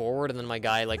 move forward, and then my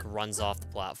guy, like, runs off the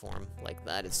platform. Like,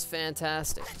 that is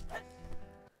fantastic.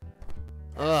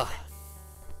 Ugh.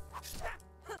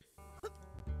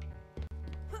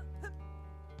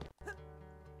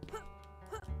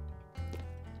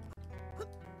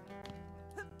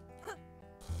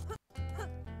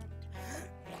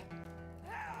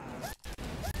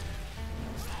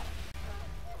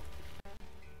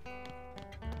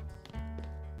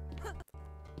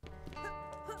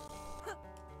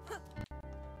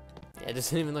 Yeah, it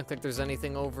doesn't even look like there's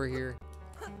anything over here.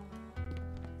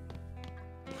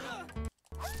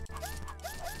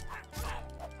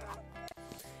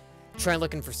 Try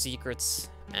looking for secrets,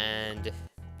 and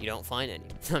you don't find any.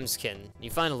 I'm just kidding. You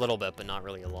find a little bit, but not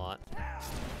really a lot.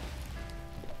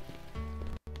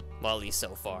 Well, at least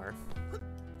so far.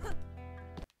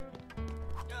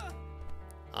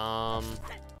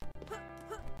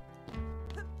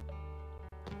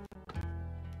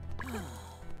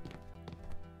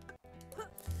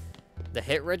 The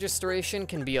hit registration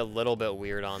can be a little bit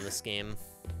weird on this game.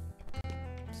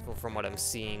 From what I'm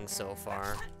seeing so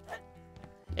far.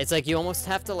 It's like you almost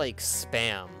have to, like,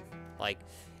 spam. Like,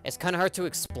 it's kind of hard to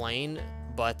explain,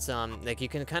 but, like, you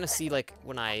can kind of see, like,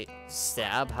 when I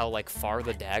stab, how, like, far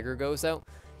the dagger goes out.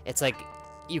 It's like,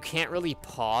 you can't really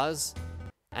pause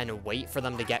and wait for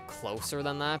them to get closer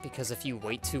than that, because if you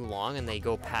wait too long and they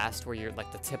go past where you're,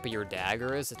 like, the tip of your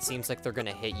dagger is, it seems like they're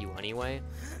gonna hit you anyway.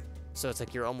 So it's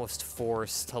like you're almost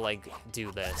forced to, like,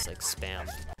 do this, like, spam.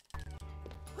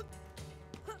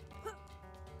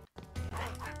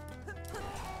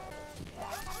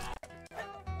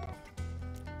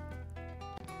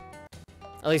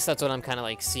 At least that's what I'm kind of,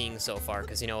 like, seeing so far,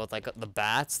 because, you know, with, like, the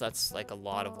bats, that's, like, a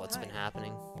lot of what's been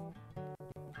happening.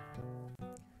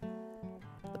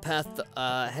 The path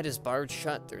ahead is barred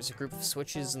shut. There's a group of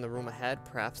switches in the room ahead.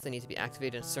 Perhaps they need to be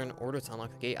activated in a certain order to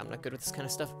unlock the gate. I'm not good with this kind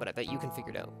of stuff, but I bet you can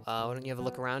figure it out. Why don't you have a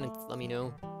look around and let me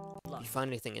know if you find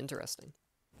anything interesting.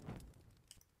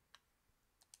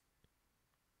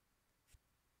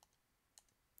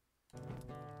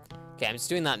 Okay, I'm just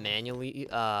doing that manually,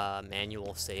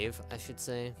 manual save, I should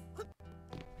say.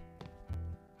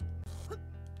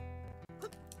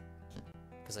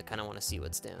 Because I kind of want to see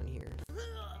what's down here.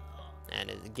 And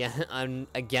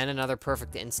again, another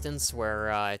perfect instance where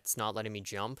it's not letting me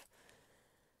jump.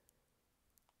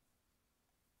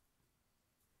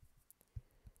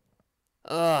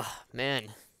 Ugh, man.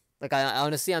 Like, I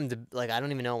honestly, I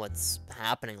don't even know what's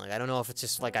happening. Like, I don't know if it's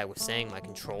just, like I was saying, my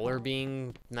controller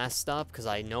being messed up, because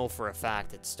I know for a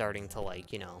fact it's starting to,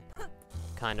 like, you know,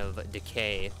 kind of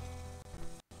decay.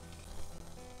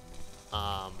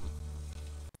 Or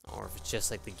if it's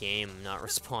just, like, the game not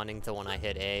responding to when I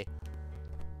hit A.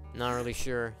 Not really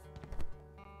sure.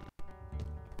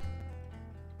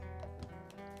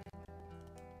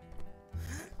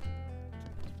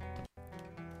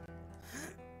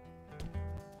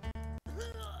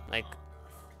 Like,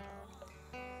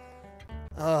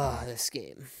 oh, this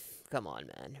game. Come on,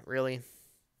 man. Really?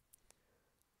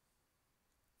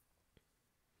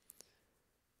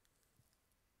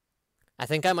 I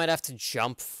think I might have to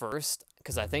jump first,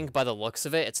 because I think by the looks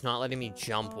of it, it's not letting me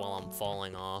jump while I'm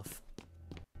falling off.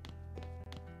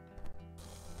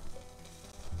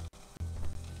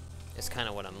 It's kind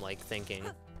of what I'm, like, thinking.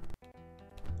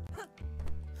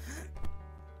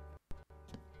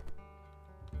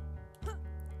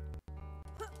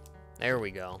 There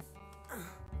we go.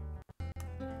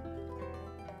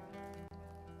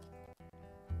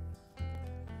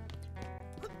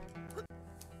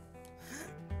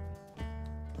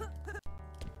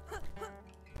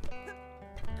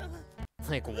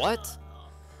 Like, what?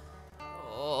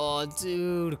 Oh,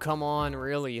 dude, come on,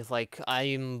 really? Like,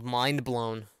 I'm mind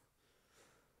blown.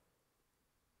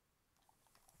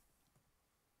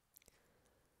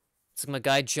 It's like my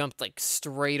guy jumped, like,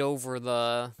 straight over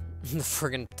the, the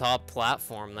friggin' top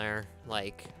platform there.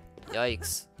 Like,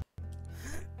 yikes.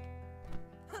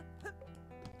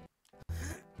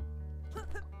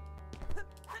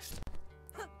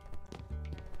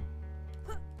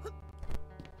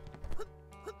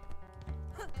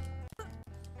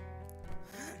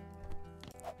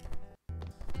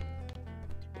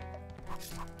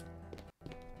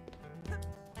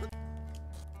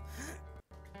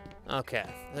 Okay,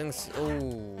 I think this,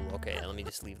 oh, okay, let me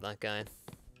just leave that guy.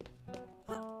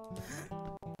 You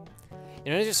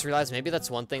know, I just realized maybe that's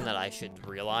one thing that I should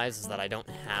realize is that I don't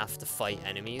have to fight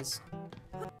enemies.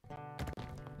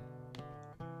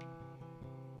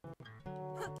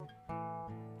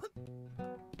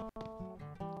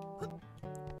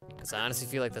 Because I honestly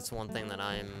feel like that's one thing that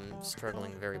I'm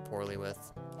struggling very poorly with.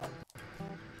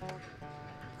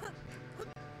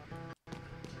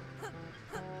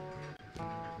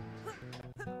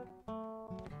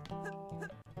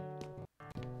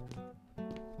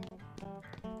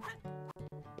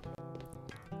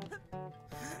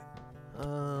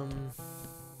 Um...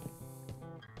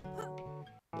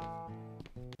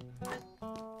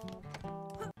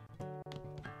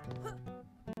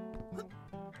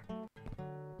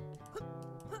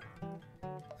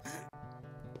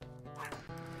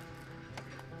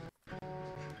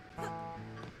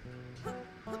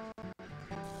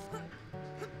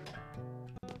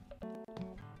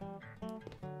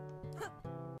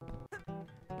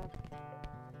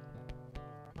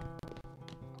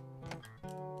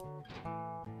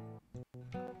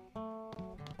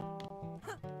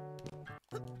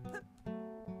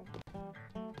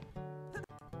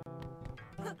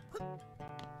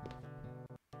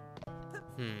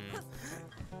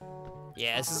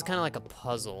 Yeah, this is kind of like a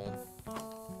puzzle.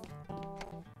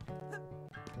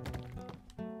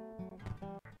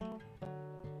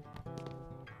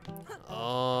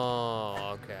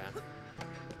 Oh, okay.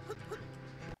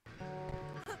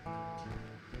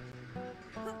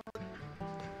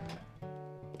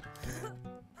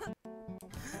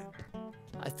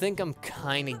 I think I'm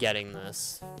kind of getting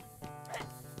this.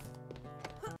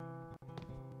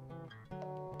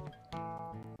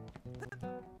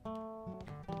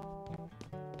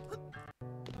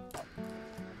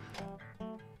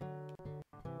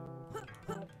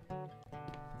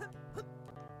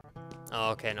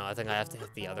 Oh, okay, no, I think I have to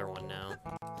hit the other one now.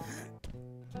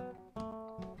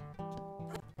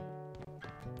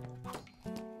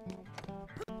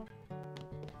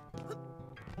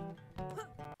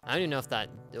 I don't even know if that...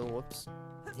 Oh, whoops.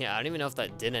 Yeah, I don't even know if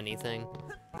that did anything.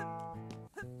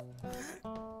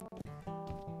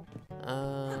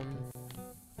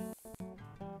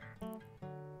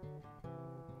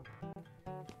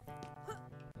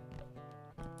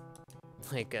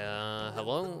 Like,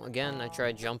 hello? Again, I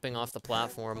tried jumping off the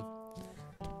platform.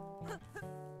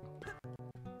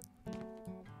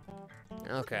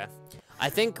 Okay. I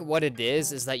think what it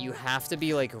is that you have to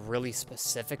be, like, really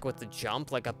specific with the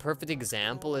jump. Like, a perfect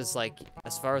example is, like,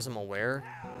 as far as I'm aware...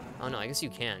 Oh, no, I guess you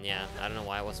can, yeah. I don't know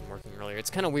why it wasn't working earlier. It's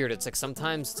kind of weird. It's like,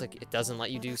 sometimes it's like it doesn't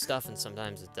let you do stuff, and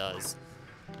sometimes it does.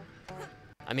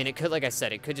 I mean, it could, like I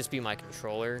said, it could just be my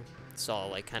controller. So I'll,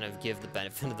 like, kind of give the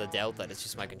benefit of the doubt that it's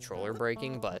just my controller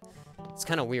breaking, but it's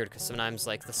kind of weird, because sometimes,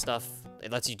 like, the stuff...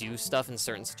 It lets you do stuff in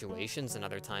certain situations, and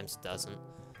other times it doesn't.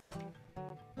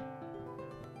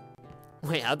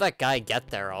 Wait, how'd that guy get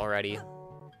there already?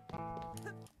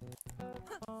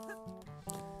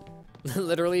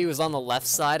 Literally, he was on the left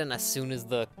side, and as soon as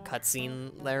the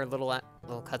cutscene there, little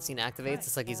cutscene activates,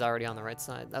 it's like he's already on the right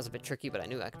side. That was a bit tricky, but I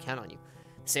knew I could count on you.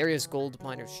 This area is gold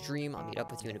miner's dream. I'll meet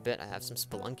up with you in a bit. I have some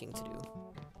spelunking to do.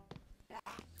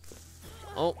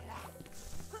 Oh.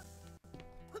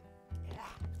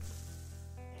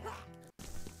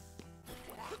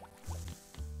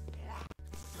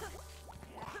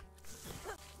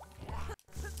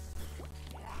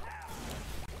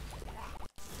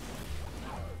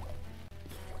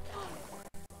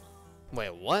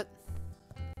 Wait, what?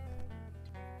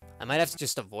 I might have to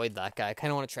just avoid that guy. I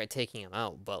kind of want to try taking him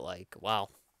out, but, like, wow.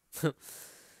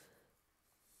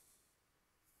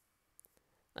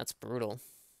 That's brutal.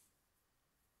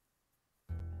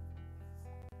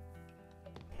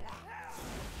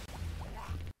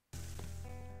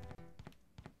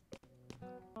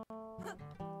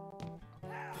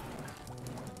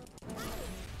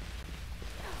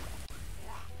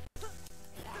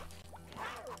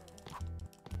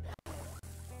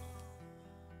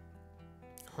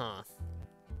 Huh.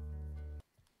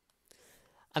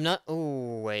 I'm not...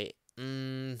 Oh, wait.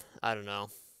 I don't know.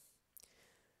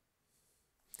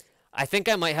 I think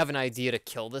I might have an idea to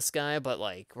kill this guy, but,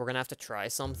 like, we're gonna have to try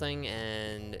something,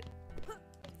 and...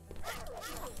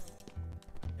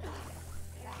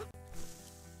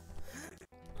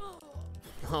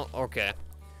 Oh, okay.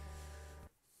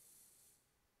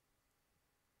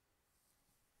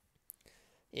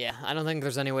 Yeah, I don't think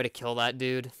there's any way to kill that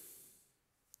dude.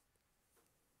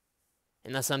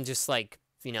 Unless I'm just, like,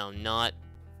 you know, not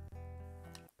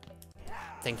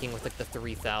thinking with, like, the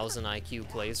 3,000 IQ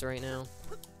plays right now.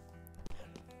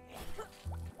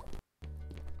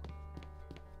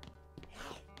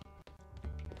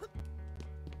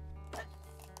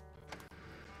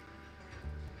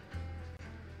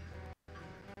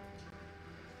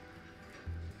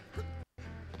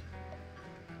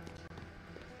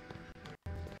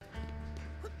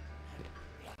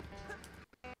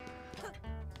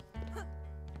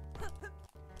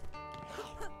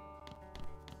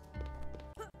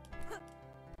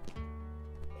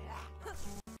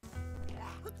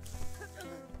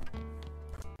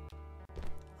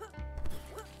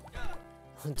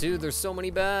 Dude, there's so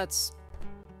many bats.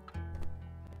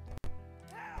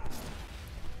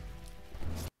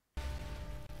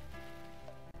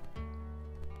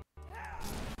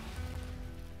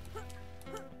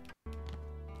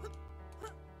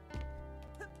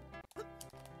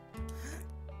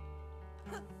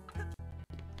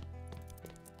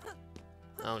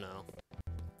 Oh no.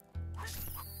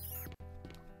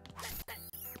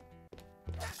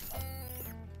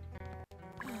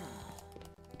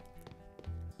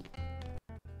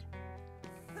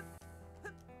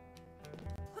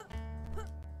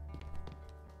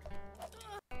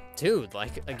 Dude,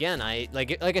 like, again,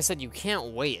 like I said, you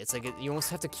can't wait. It's like, you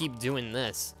almost have to keep doing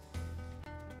this.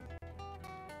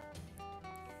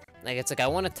 Like, it's like, I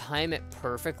want to time it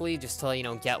perfectly just to, you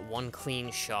know, get one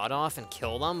clean shot off and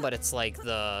kill them, but it's like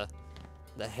the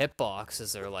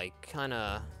hitboxes are, like, kind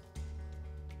of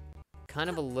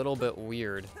a little bit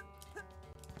weird.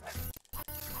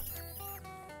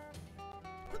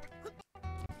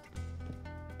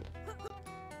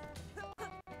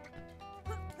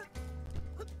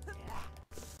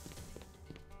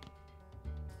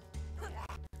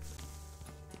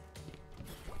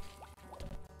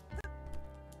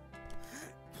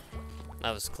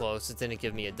 That was close. It didn't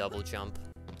give me a double jump.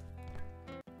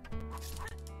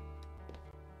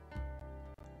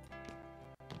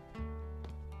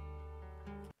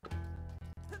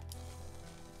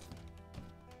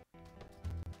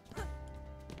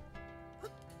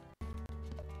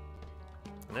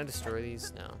 Can I destroy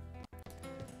these? No.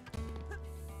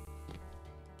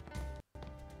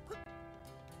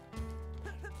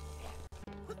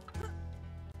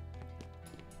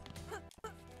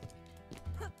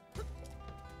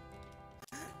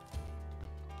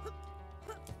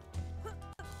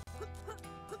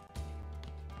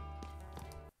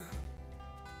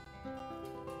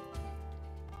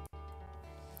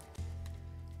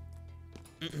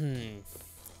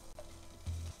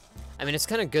 I mean, it's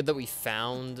kind of good that we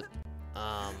found,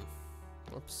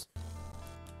 whoops.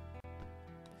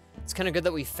 It's kind of good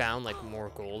that we found, like, more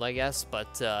gold, I guess,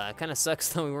 but, it kind of sucks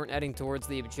that we weren't heading towards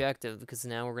the objective, because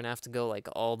now we're gonna have to go, like,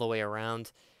 all the way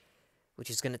around,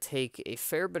 which is gonna take a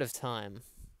fair bit of time.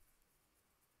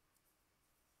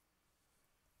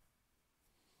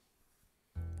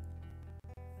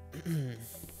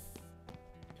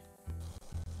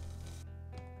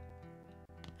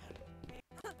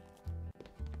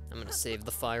 I'm gonna save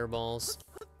the fireballs.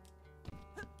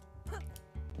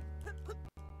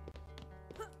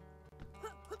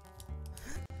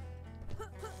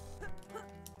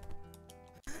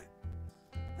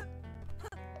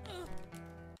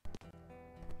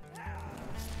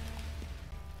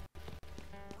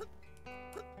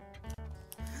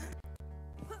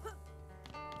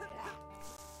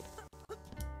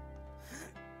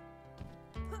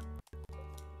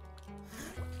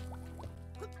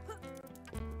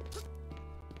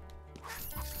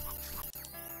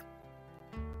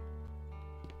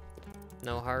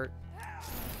 No heart.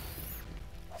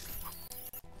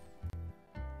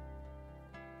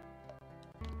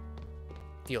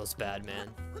 Feels bad, man.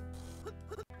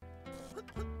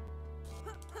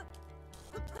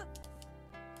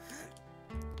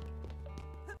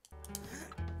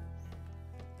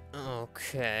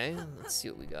 Okay, let's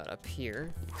see what we got up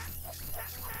here.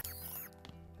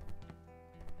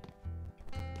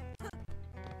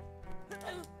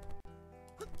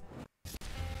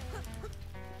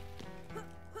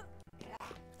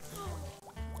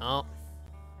 Oh.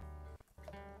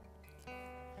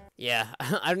 Yeah,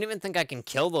 I don't even think I can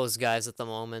kill those guys at the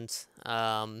moment.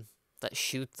 that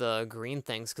shoot the green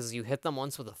things, because you hit them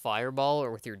once with a fireball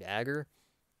or with your dagger,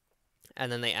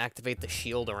 and then they activate the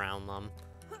shield around them.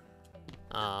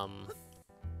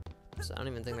 So I don't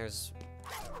even think there's...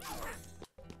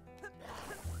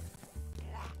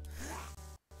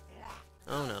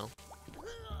 Oh no.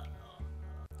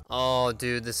 Oh,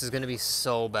 dude, this is gonna be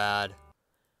so bad.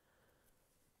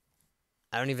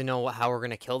 I don't even know how we're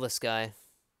gonna kill this guy.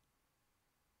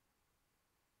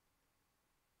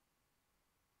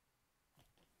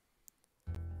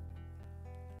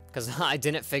 Because I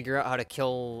didn't figure out how to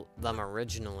kill them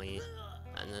originally.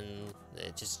 And then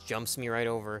it just jumps me right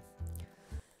over.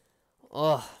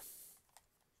 Ugh.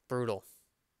 Brutal.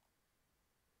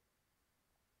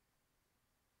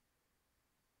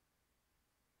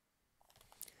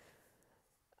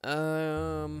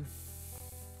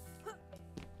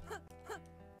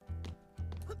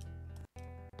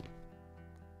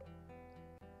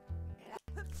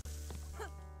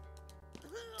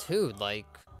 Dude, like,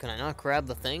 can I not grab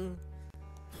the thing?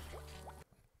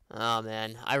 Oh,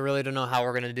 man. I really don't know how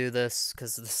we're gonna do this,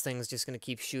 because this thing's just gonna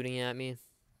keep shooting at me.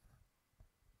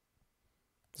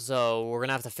 So, we're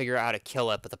gonna have to figure out how to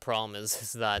kill it, but the problem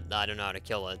is that I don't know how to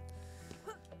kill it.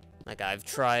 Like, I've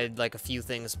tried, like, a few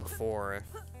things before.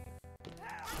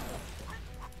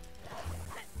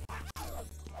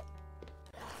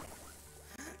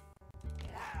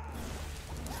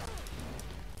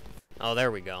 Oh,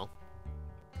 there we go.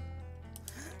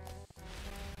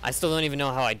 I still don't even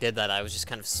know how I did that. I was just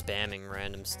kind of spamming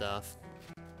random stuff.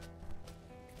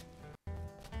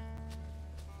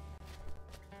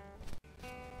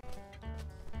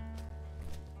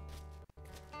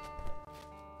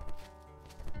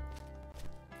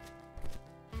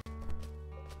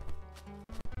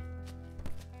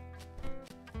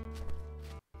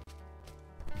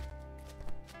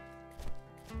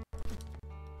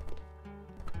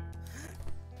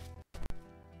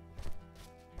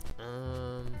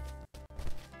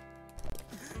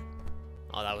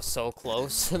 Oh, that was so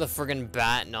close. The friggin'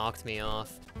 bat knocked me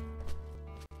off.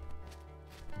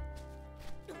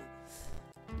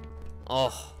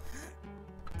 Oh.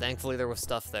 Thankfully there was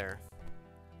stuff there.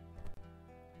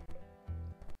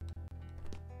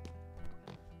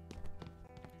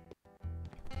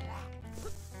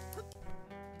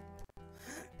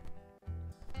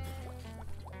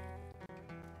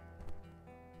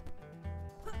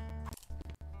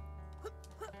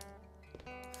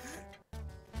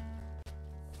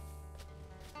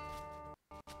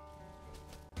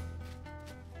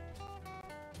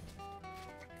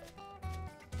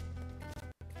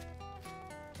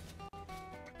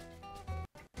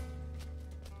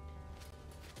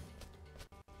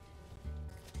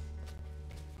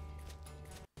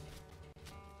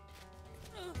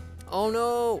 Oh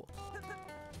no!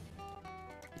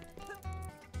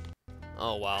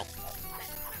 Oh wow.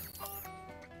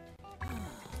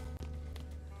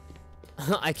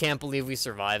 I can't believe we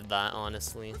survived that,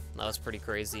 honestly. That was pretty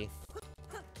crazy.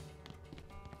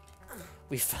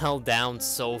 We fell down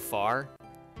so far.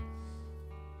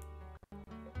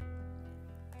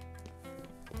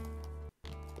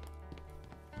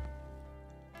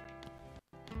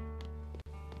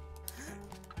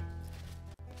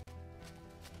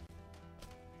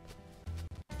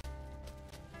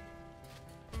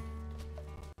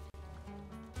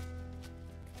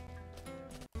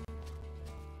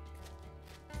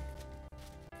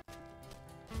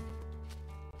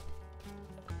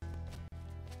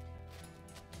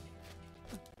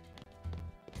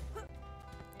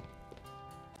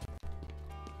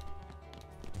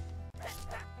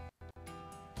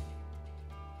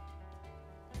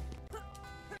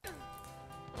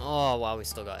 Oh, wow, we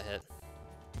still got hit.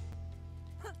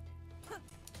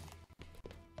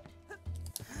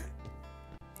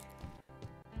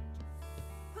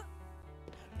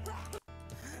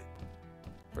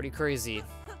 Pretty crazy.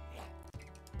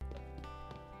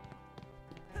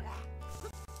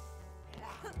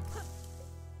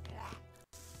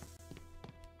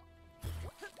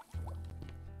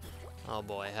 Oh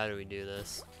boy, how do we do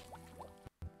this?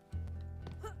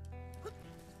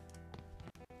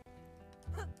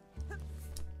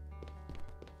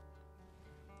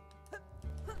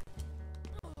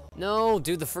 No,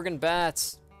 dude, the friggin'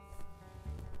 bats.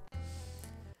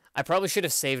 I probably should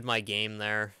have saved my game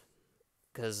there,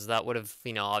 because that would have,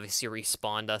 you know, obviously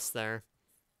respawned us there.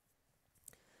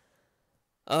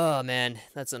 Oh, man,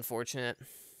 that's unfortunate.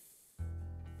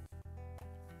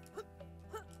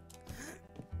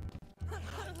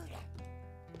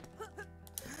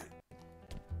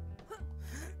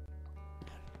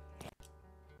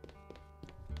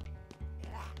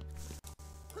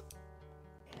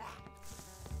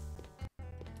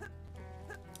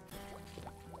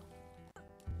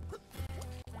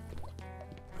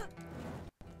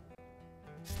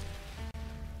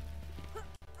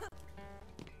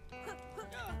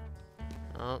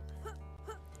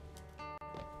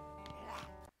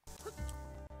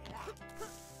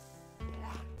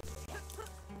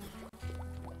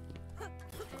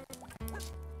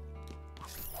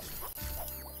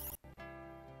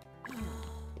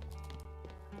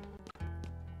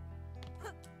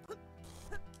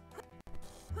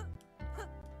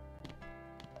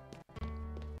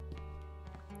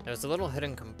 There's a little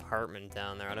hidden compartment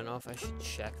down there. I don't know if I should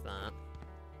check that.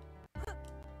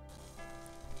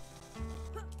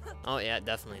 Oh yeah,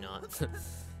 definitely not.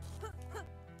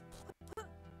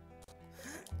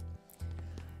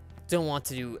 Don't want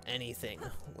to do anything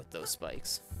with those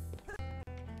spikes.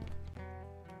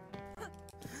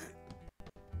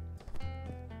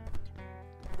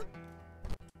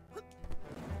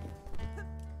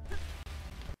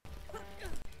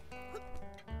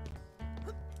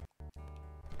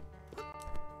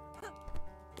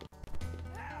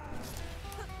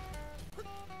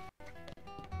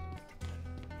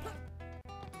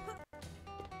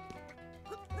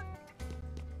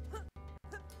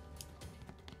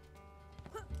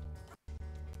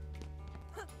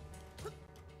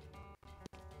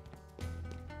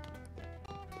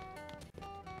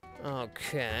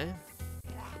 Okay.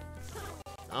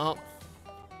 Oh.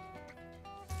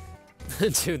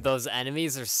 Dude, those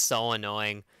enemies are so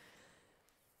annoying.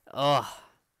 Ugh.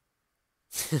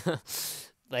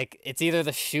 Like, it's either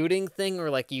the shooting thing or,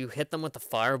 like, you hit them with the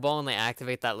fireball and they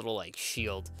activate that little, like,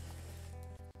 shield.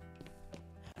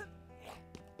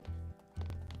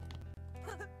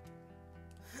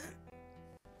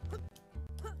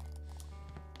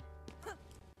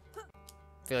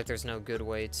 I feel like there's no good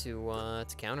way to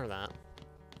counter that.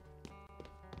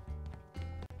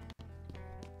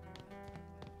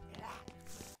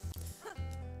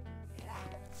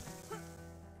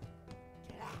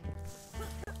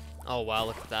 Oh wow,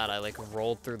 look at that. I like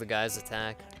rolled through the guy's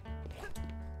attack.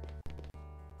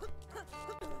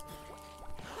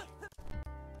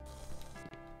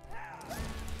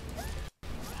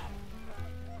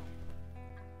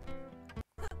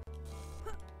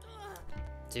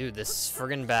 Dude, this is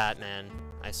friggin' Batman,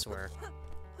 I swear.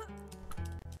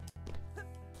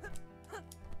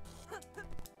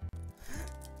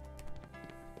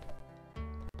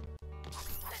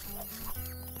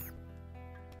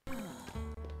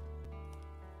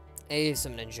 Hey,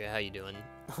 some ninja, how you doing?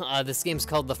 This game's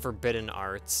called The Forbidden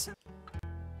Arts.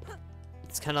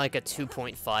 It's kind of like a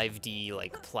 2.5D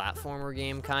like platformer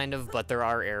game, kind of, but there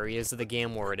are areas of the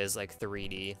game where it is like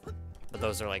 3D, but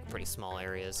those are like pretty small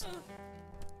areas.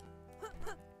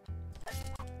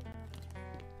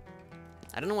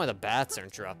 I don't know why the bats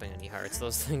aren't dropping any hearts.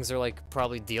 Those things are like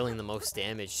probably dealing the most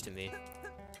damage to me.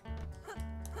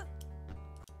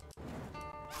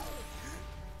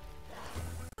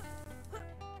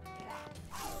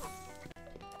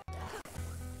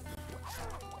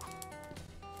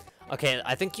 Okay,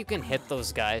 I think you can hit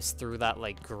those guys through that,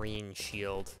 like, green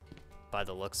shield, by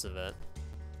the looks of it.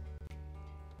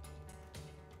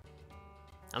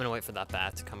 I'm gonna wait for that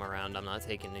bat to come around. I'm not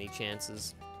taking any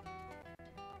chances.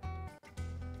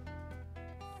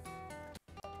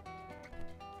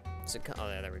 Is it oh,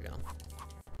 yeah, there we go.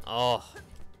 Oh.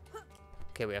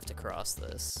 Okay, we have to cross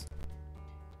this.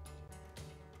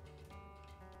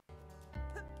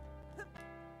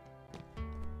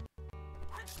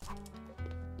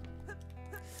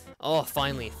 Oh,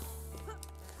 finally.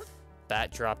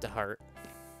 Bat dropped a heart.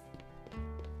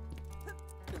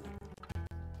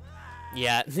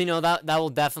 Yeah, you know, that will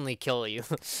definitely kill you.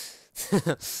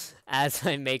 As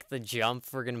I make the jump,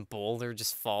 friggin' boulder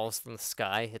just falls from the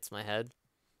sky, hits my head.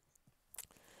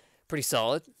 Pretty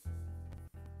solid.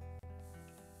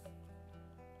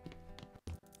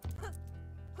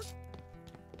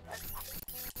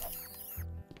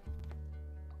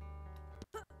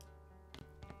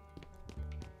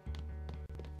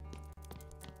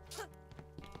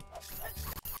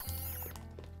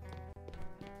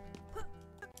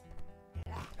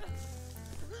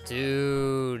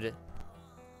 Dude.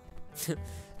 Do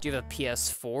you have a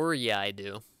PS4? Yeah, I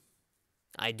do.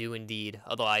 I do indeed.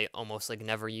 Although I almost like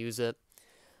never use it.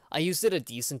 I used it a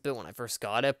decent bit when I first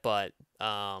got it, but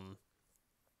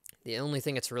the only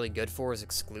thing it's really good for is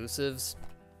exclusives.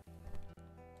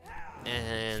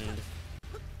 And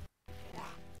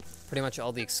pretty much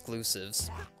all the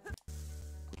exclusives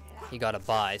you gotta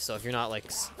buy. So if you're not like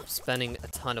spending a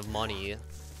ton of money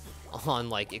on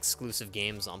like exclusive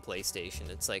games on PlayStation,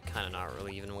 it's like kind of not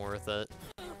really even worth it.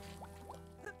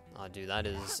 Oh dude, that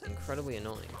is incredibly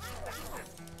annoying.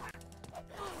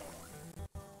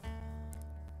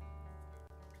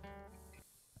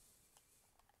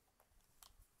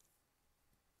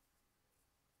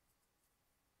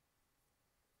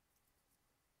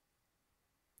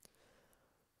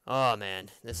 Oh man,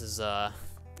 this is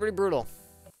pretty brutal.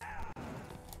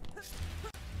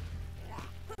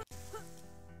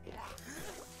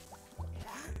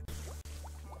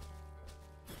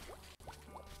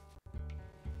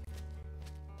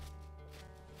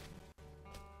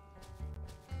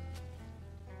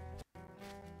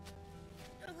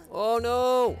 Oh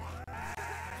no!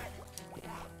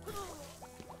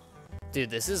 Dude,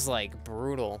 this is, like,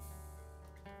 brutal.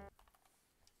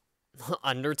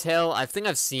 Undertale? I think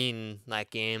I've seen that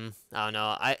game. I don't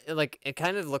know. It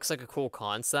kind of looks like a cool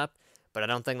concept, but I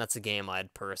don't think that's a game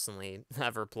I'd personally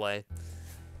ever play.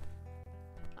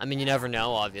 I mean, you never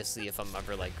know, obviously, if I'm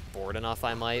ever, like, bored enough,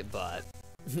 I might, but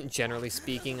generally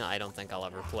speaking, I don't think I'll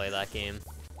ever play that game.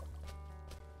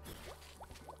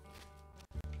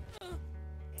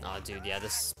 Oh, dude, yeah,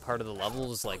 this part of the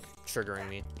level is, like, triggering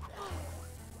me.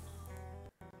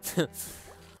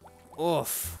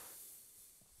 Oof.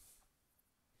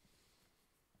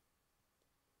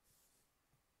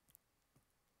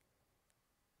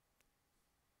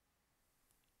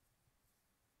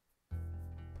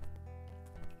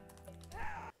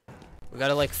 We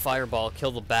gotta, like, fireball,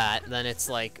 kill the bat, then it's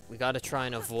like, we gotta try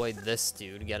and avoid this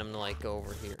dude, get him to, like, go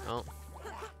over here. Oh.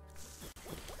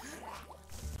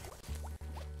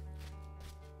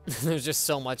 There's just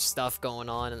so much stuff going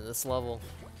on in this level.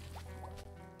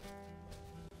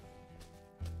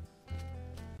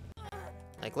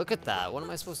 Like, look at that. What am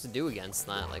I supposed to do against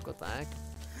that? Like, what the heck?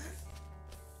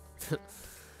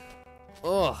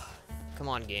 Oh, come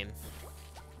on, game.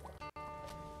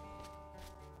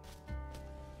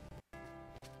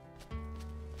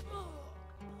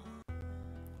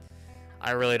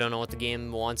 I really don't know what the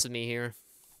game wants of me here.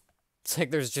 It's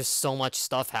like there's just so much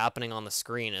stuff happening on the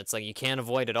screen. It's like you can't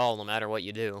avoid it all no matter what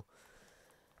you do.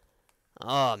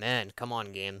 Oh, man. Come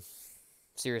on, game.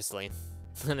 Seriously.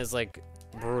 And it's, like,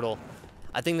 brutal.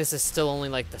 I think this is still only,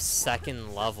 like, the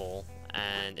second level,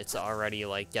 and it's already,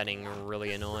 like, getting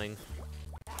really annoying.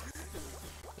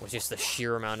 With just the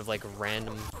sheer amount of, like,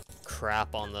 random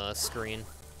crap on the screen.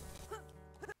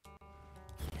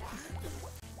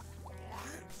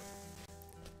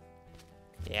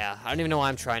 Yeah, I don't even know why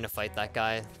I'm trying to fight that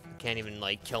guy. I can't even,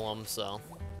 like, kill him, so.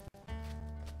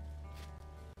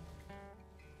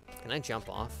 Can I jump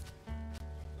off?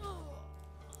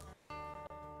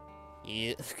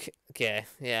 Yeah, okay,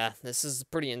 yeah, this is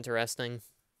pretty interesting.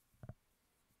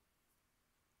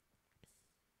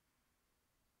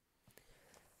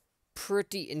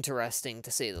 Pretty interesting,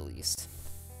 to say the least.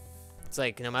 It's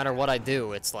like, no matter what I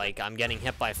do, it's like I'm getting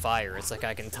hit by fire. It's like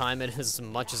I can time it as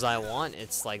much as I want.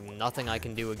 It's like nothing I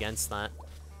can do against that.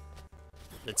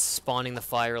 It's spawning the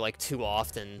fire like too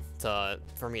often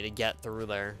for me to get through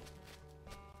there.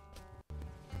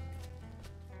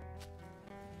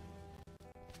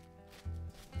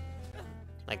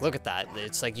 Like, look at that.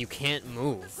 It's like you can't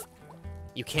move.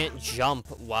 You can't jump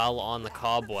while on the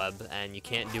cobweb, and you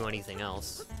can't do anything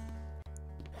else.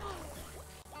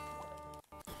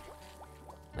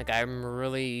 Like, I'm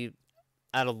really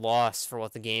at a loss for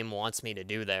what the game wants me to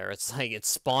do there. It's like it's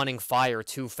spawning fire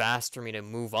too fast for me to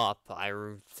move up. I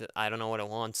don't know what it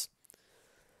wants.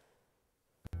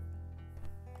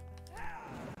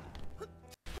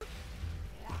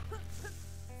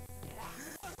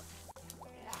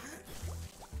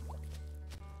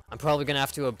 I'm probably gonna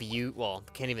have to abuse, well,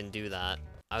 can't even do that.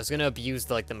 I was gonna abuse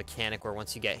like the mechanic where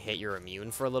once you get hit, you're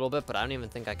immune for a little bit, but I don't even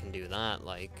think I can do that,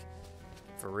 like,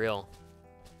 for real.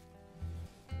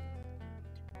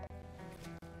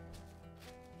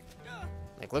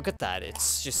 Like, look at that.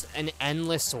 It's just an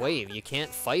endless wave. You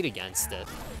can't fight against it.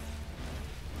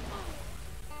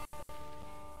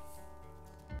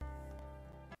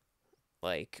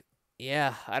 Like,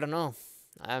 yeah, I don't know.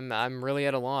 I'm really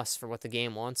at a loss for what the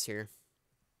game wants here.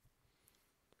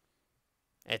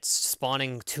 It's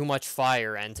spawning too much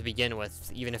fire, and to begin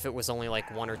with, even if it was only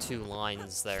like 1 or 2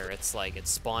 lines there, it's like it's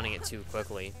spawning it too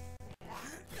quickly.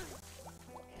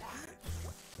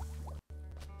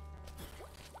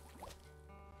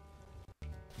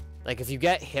 Like, if you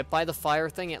get hit by the fire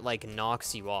thing, it, like,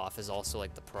 knocks you off, is also,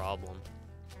 like, the problem.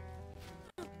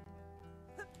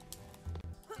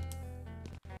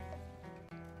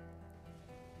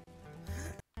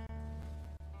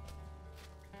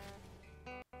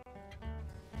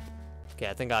 Okay,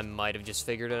 I think I might have just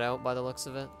figured it out by the looks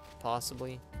of it.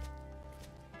 Possibly.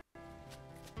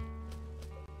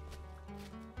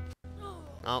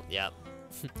 Oh, yeah.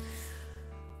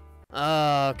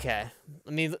 Okay.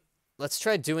 Let's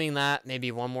try doing that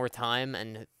maybe one more time,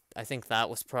 and I think that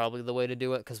was probably the way to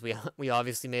do it, because we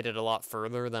obviously made it a lot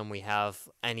further than we have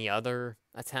any other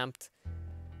attempt.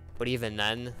 But even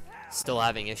then, still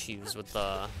having issues with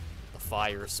the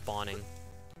fire spawning.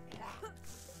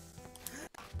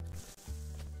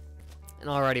 And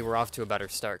already we're off to a better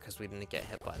start, because we didn't get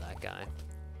hit by that guy.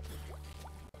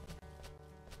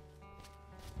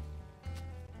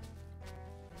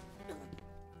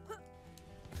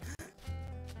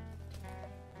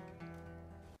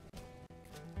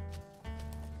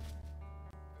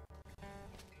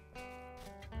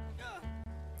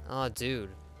 Oh, dude.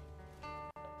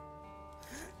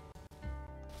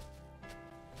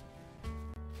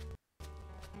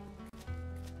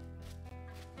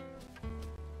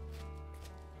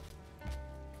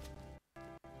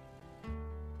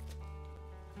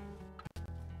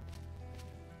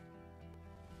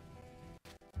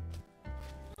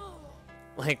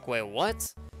 Like, wait,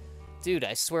 what? Dude,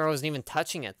 I swear I wasn't even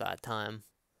touching it that time.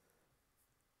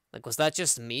 Like, was that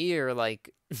just me, or, like,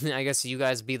 I guess you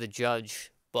guys be the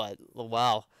judge, but,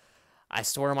 wow. I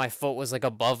swear my foot was, like,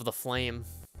 above the flame.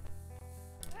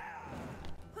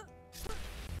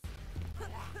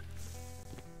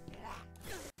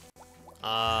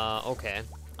 Okay.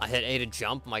 I hit A to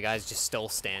jump, my guy's just still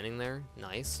standing there.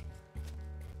 Nice.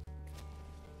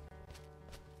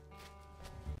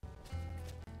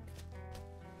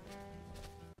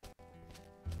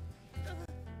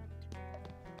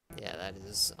 Yeah, that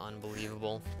is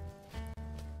unbelievable.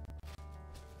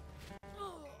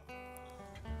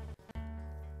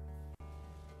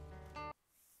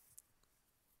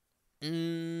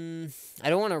 I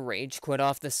don't want to rage quit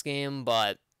off this game,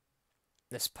 but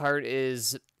this part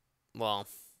is, well,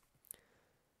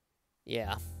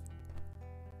 yeah.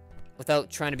 Without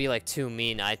trying to be, like, too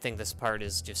mean, I think this part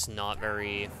is just not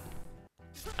very...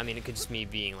 I mean, it could just me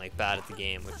being, like, bad at the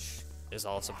game, which is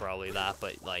also probably that,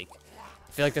 but, like,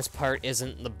 I feel like this part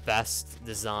isn't the best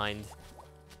designed,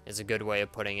 is a good way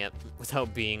of putting it,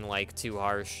 without being, like, too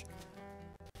harsh.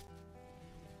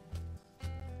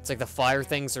 It's like the fire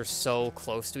things are so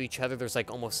close to each other, there's,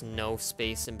 like, almost no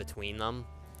space in between them.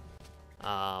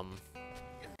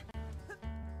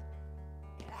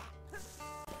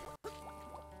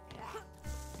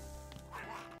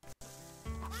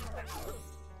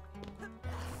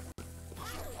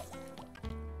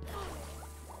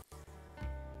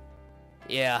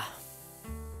 Yeah.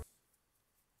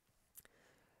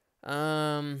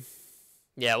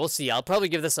 Yeah, we'll see. I'll probably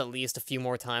give this at least a few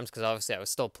more times, because obviously I was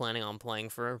still planning on playing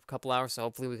for a couple hours, so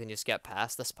hopefully we can just get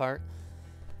past this part.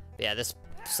 But yeah, this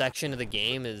section of the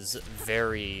game is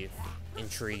very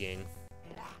intriguing.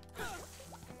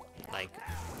 Like,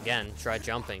 again, try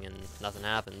jumping and nothing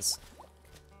happens.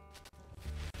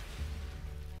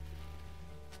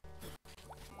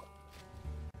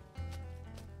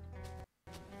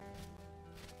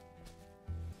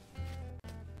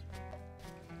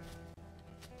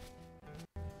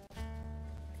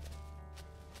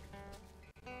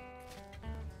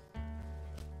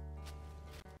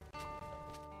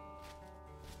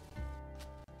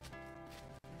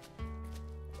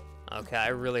 Okay, I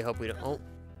really hope we don't... Oh.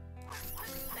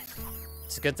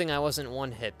 It's a good thing I wasn't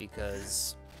one hit,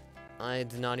 because I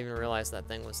did not even realize that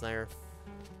thing was there.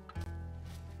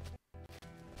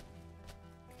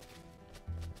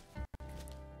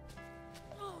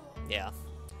 Yeah.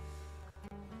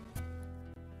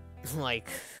 Like,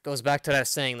 goes back to what I was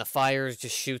saying, the fire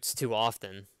just shoots too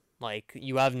often. Like,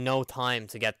 you have no time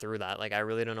to get through that. Like, I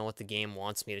really don't know what the game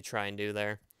wants me to try and do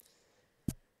there.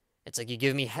 It's like you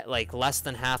give me, like, less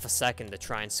than half a second to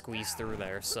try and squeeze through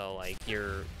there, so, like,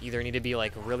 you're either need to be,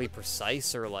 like, really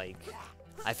precise, or, like,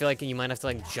 I feel like you might have to,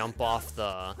 like, jump off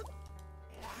the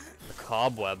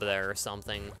cobweb there or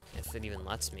something, if it even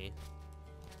lets me.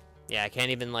 Yeah, I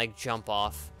can't even, like, jump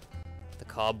off the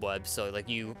cobweb, so, like,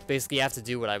 you basically have to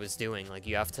do what I was doing. Like,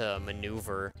 you have to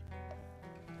maneuver,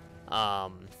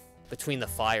 between the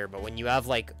fire, but when you have,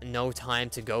 like, no time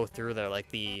to go through there,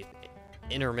 like, the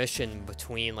intermission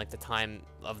between, like, the time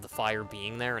of the fire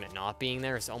being there and it not being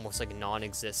there is almost, like,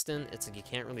 non-existent. It's like you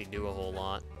can't really do a whole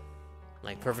lot.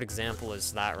 Like, perfect example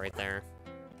is that right there.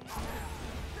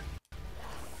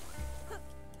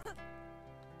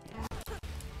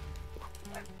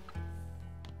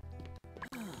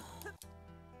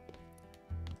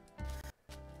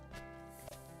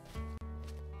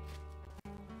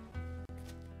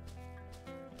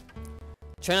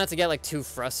 Try not to get, like, too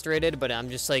frustrated, but I'm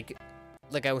just, like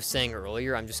I was saying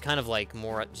earlier, I'm just kind of, like,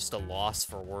 more at just a loss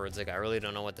for words. Like, I really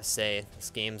don't know what to say. This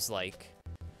game's, like...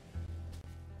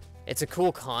 It's a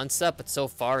cool concept, but so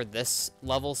far, this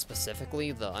level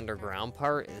specifically, the underground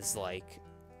part, is, like,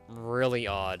 really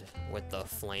odd with the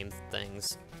flame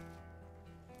things.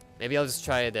 Maybe I'll just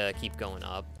try to keep going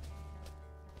up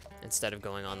instead of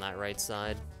going on that right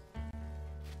side.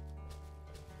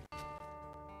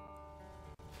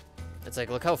 It's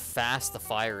like, look how fast the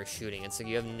fire is shooting. It's like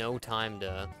you have no time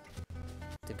to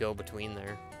go between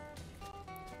there.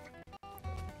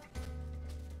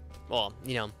 Well,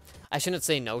 you know, I shouldn't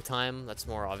say no time. That's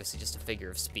more obviously just a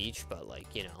figure of speech, but,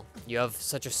 like, you know, you have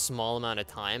such a small amount of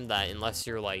time that unless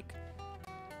you're, like,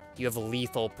 you have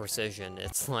lethal precision,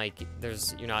 it's like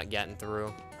you're not getting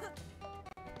through.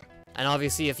 And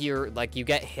obviously if you're, like, you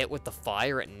get hit with the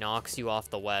fire, it knocks you off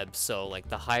the web, so, like,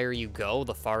 the higher you go,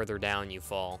 the farther down you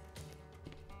fall.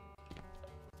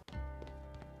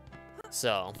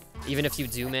 So, even if you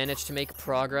do manage to make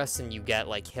progress and you get,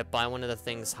 like, hit by one of the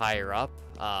things higher up,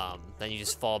 then you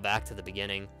just fall back to the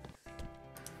beginning.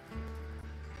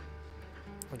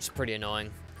 Which is pretty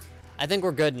annoying. I think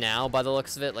we're good now by the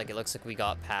looks of it. Like, it looks like we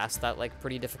got past that, like,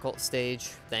 pretty difficult stage,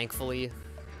 thankfully.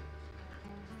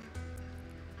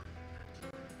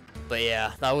 But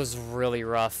yeah, that was really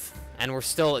rough. And we're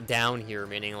still down here,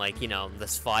 meaning, like, you know,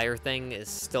 this fire thing is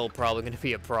still probably going to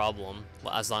be a problem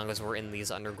as long as we're in these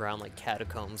underground, like,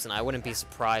 catacombs. And I wouldn't be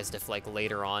surprised if, like,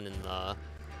 later on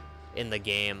in the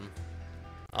game,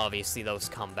 obviously those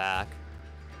come back.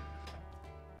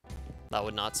 That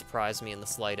would not surprise me in the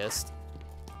slightest.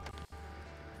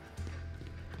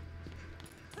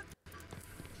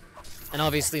 And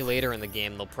obviously later in the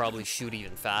game, they'll probably shoot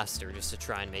even faster just to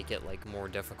try and make it, like, more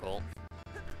difficult.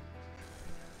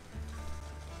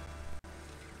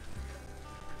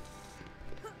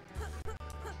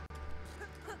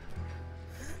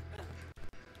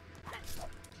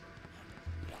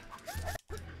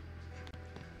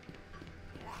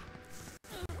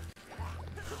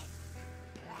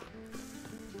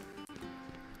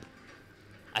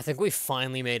 I think we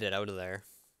finally made it out of there.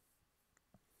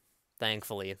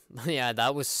 Thankfully. Yeah,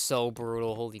 that was so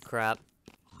brutal, holy crap.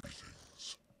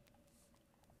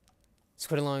 It's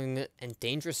quite a long and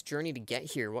dangerous journey to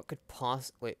get here. What could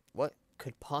possibly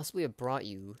have brought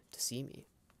you to see me?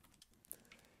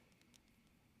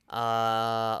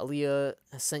 Aaliyah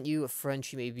has sent you a friend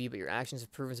she may be, but your actions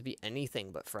have proven to be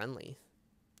anything but friendly.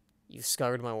 You've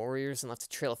scoured my warriors and left a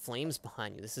trail of flames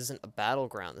behind you. This isn't a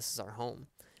battleground, this is our home.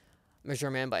 Measure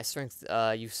a man by strength.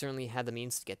 You've certainly had the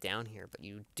means to get down here, but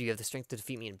do you have the strength to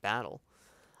defeat me in battle?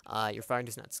 Your fire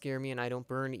does not scare me, and I don't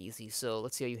burn easy, so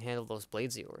let's see how you handle those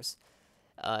blades of yours.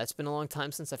 It's been a long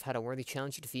time since I've had a worthy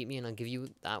challenge to defeat me, and I'll give you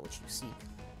that which you seek.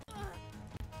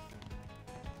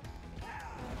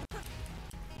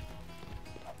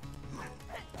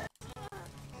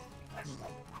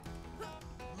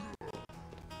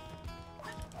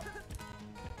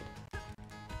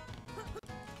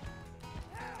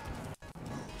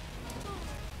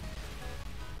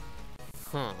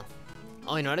 Huh.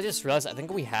 Oh, you know what I just realized? I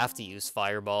think we have to use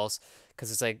fireballs,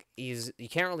 because it's like, you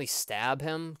can't really stab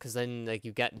him, because then, like,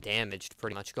 you get damaged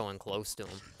pretty much going close to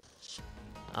him.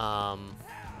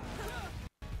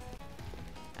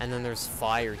 And then there's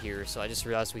fire here, so I just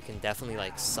realized we can definitely,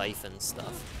 like, siphon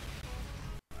stuff.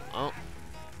 Oh.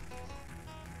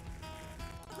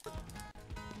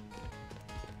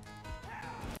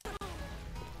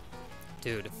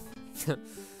 Dude.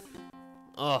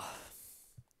 Oh.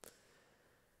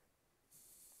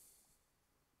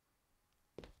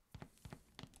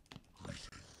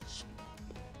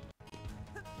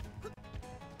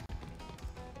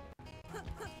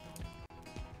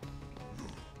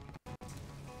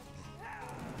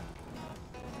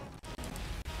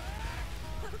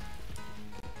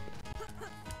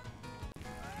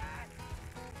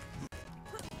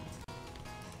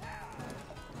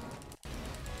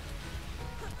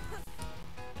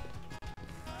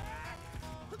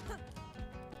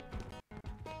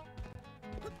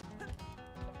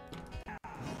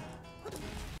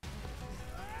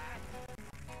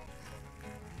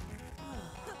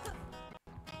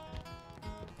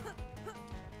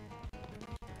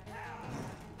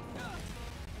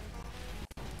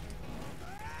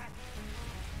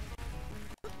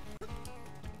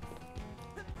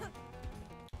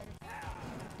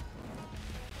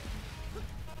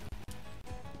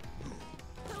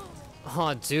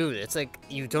 Oh, dude, it's like,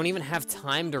 you don't even have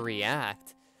time to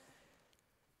react.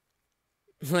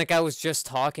 Like I was just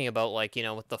talking about, like, you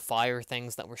know, with the fire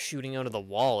things that were shooting out of the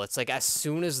wall. It's like, as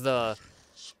soon as the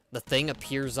thing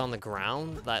appears on the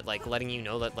ground, that, like, letting you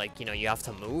know that, like, you know, you have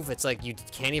to move, it's like, you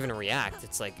can't even react.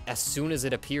 It's like, as soon as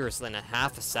it appears, then a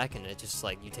half a second, it just,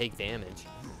 like, you take damage.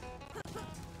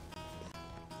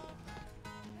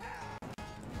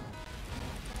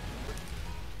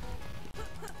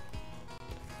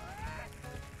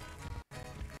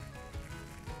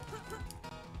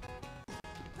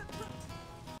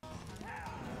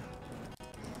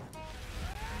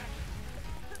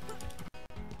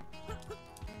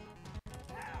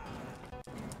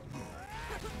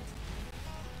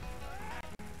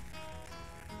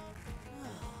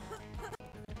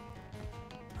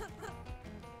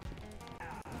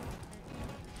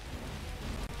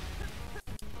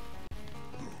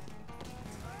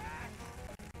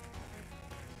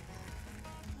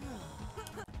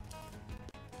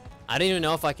 I don't even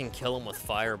know if I can kill him with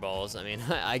fireballs. I mean,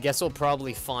 I guess we'll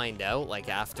probably find out, like,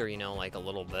 after, you know, like, a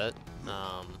little bit.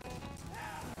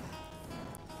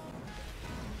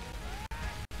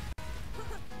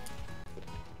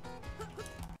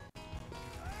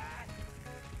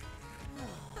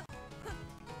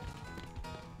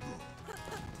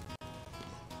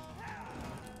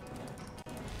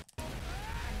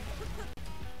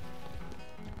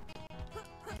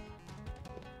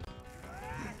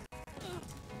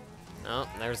 Oh,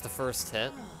 there's the first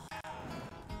hit.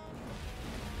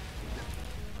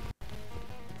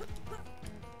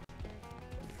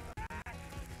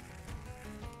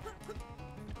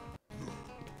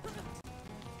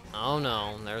 Oh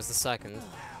no, there's the second.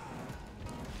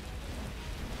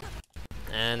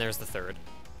 And there's the third.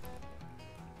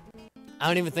 I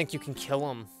don't even think you can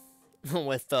kill him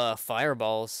with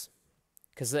fireballs.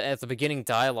 Because at the beginning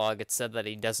dialogue, it said that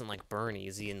he doesn't, like, burn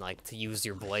easy and, like, to use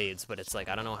your blades. But it's like,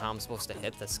 I don't know how I'm supposed to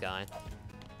hit this guy.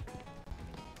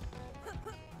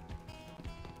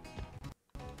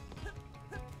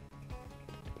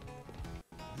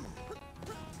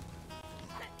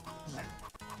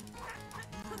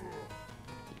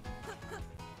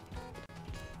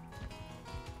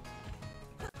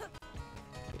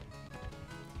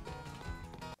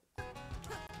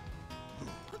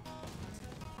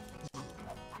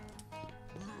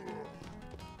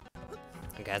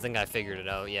 Okay, I think I figured it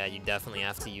out. Yeah, you definitely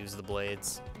have to use the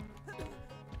blades.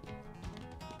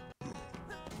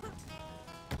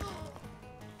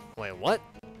 Wait, what?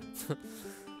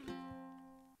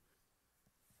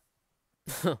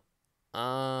 Okay,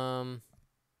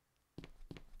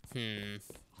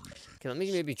 let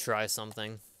me maybe try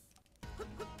something.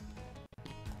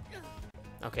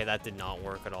 Okay, that did not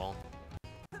work at all.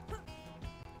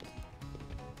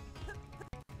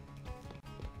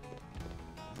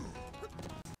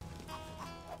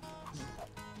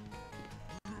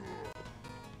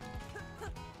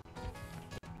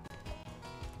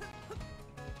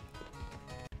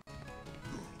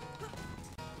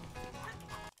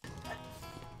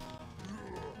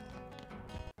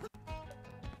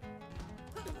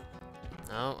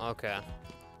 Oh, okay.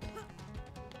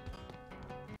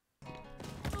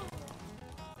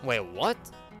 Wait, what?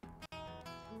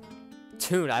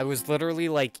 Dude, I was literally,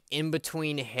 like, in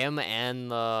between him and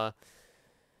the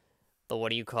what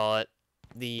do you call it?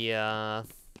 The,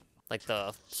 like,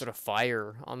 the sort of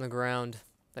fire on the ground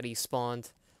that he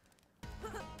spawned.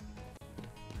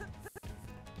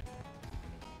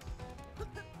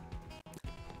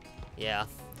 Yeah,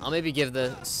 I'll maybe give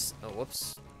this... Oh,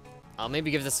 whoops. I'll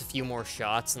maybe give this a few more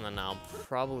shots, and then I'll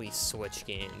probably switch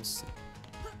games.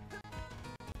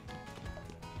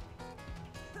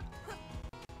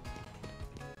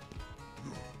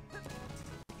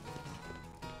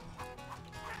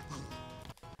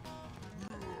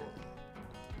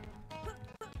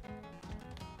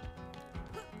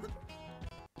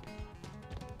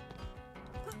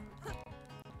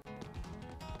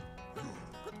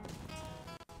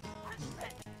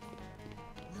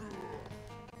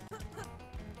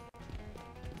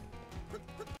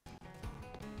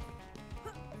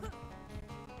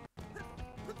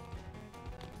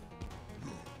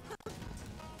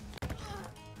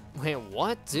 Wait,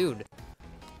 what? Dude.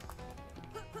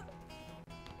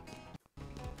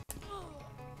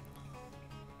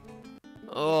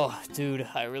 Oh, dude,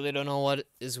 I really don't know what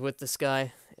is with this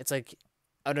guy. It's like,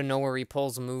 out of nowhere, he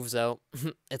pulls moves out.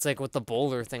 It's like with the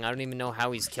boulder thing, I don't even know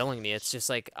how he's killing me. It's just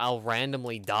like, I'll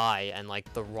randomly die, and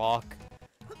like, the rock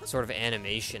sort of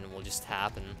animation will just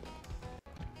happen.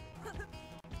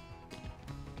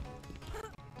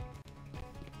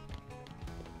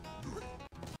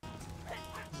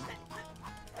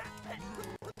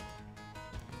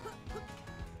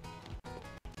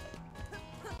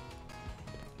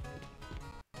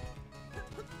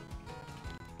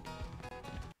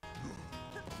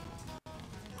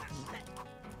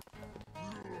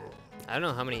 I don't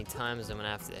know how many times I'm gonna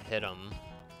have to hit him.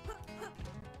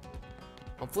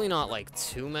 Hopefully not, like,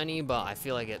 too many, but I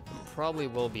feel like it probably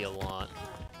will be a lot.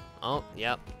 Oh,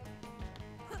 yep.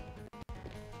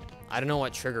 I don't know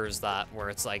what triggers that, where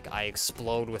it's like I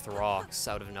explode with rocks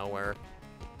out of nowhere.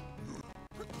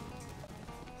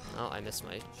 Oh, I missed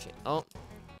my shit. Oh.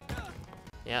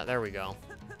 Yeah, there we go.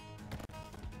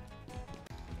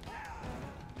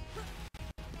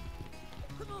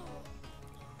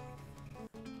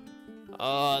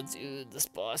 Oh, dude, this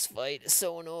boss fight is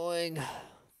so annoying.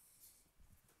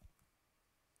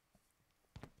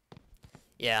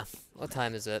 Yeah, what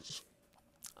time is it?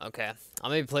 Okay, I'll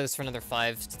maybe play this for another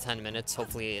 5 to 10 minutes.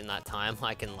 Hopefully in that time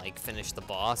I can, like, finish the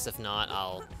boss. If not,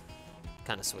 I'll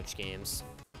kind of switch games.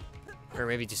 Or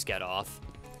maybe just get off.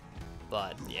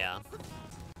 But, yeah.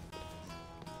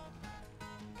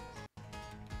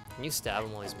 Can you stab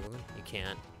him while he's moving? You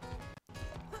can't.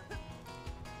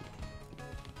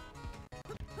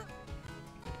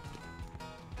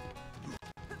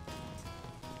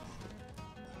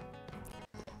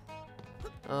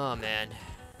 Oh, man.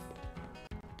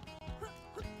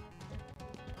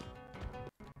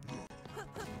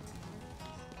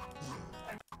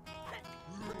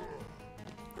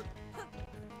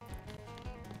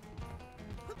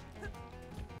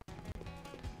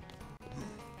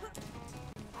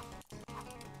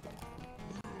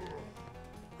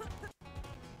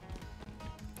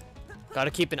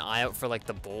 Gotta keep an eye out for, like,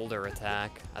 the boulder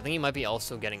attack. I think he might be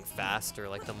also getting faster,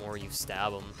 like, the more you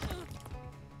stab him.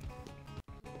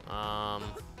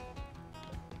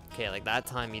 Okay, like, that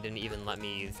time he didn't even let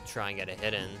me try and get a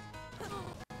hit in.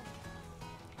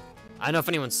 I don't know if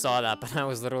anyone saw that, but I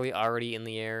was literally already in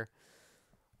the air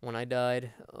when I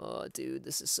died. Oh, dude,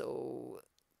 this is so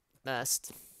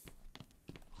messed.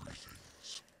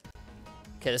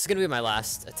 Okay, this is gonna be my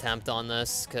last attempt on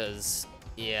this, because,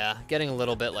 yeah, getting a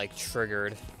little bit, like,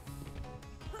 triggered.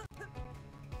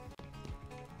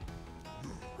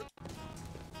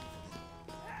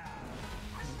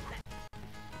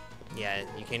 Yeah,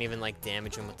 you can't even, like,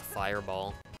 damage him with the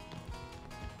fireball.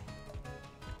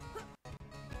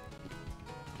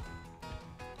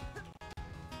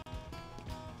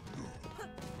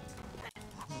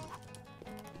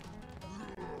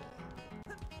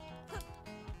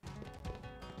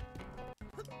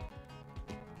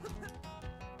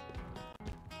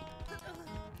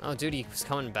 Oh, dude, he was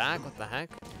coming back? What the heck?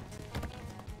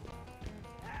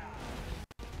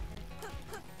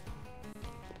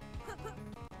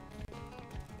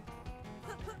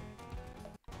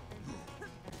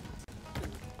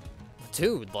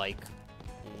 Dude, like,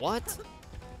 what?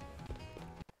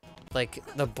 Like,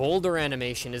 the boulder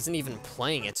animation isn't even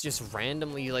playing, it's just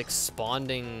randomly, like,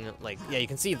 spawning, like, yeah, you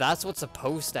can see that's what's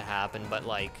supposed to happen, but,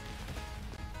 like,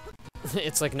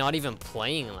 it's, like, not even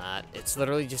playing that. It's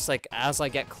literally just, like, as I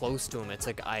get close to him, it's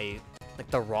like like,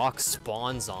 the rock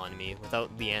spawns on me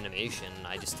without the animation, and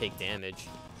I just take damage.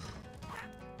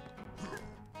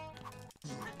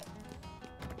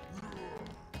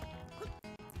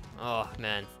 Oh,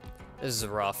 man. This is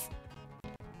rough.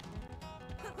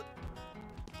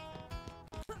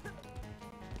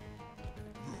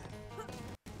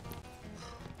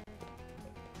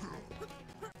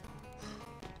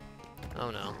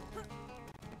 Oh, no.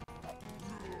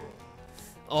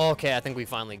 Okay, I think we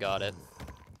finally got it.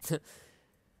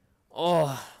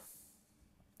 Oh,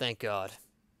 thank God.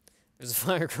 There's a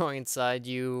fire growing inside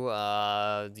you.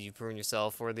 Do you prove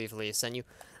yourself worthy if Leah sent you?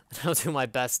 I'll do my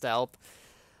best to help.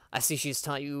 I see she's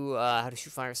taught you how to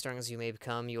shoot fire as strong as you may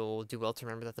become. You'll do well to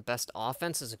remember that the best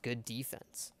offense is a good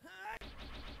defense.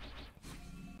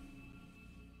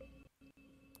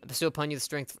 I bestow upon you the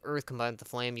strength of earth combined with the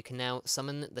flame. You can now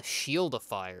summon the shield of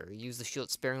fire. Use the shield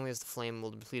sparingly as the flame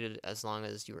will be depleted as long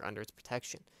as you are under its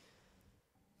protection.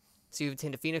 So you've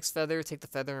obtained a phoenix feather. Take the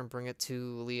feather and bring it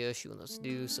to Leah. She will know what to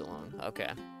do so long.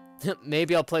 Okay.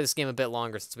 Maybe I'll play this game a bit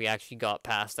longer since we actually got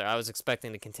past there. I was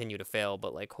expecting to continue to fail,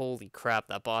 but, like, holy crap,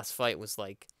 that boss fight was,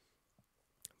 like,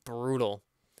 brutal.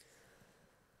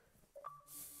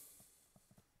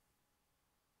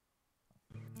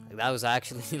 Like, that was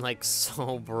actually, like,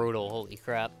 so brutal. Holy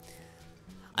crap.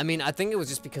 I mean, I think it was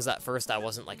just because at first I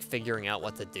wasn't, like, figuring out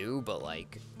what to do, but,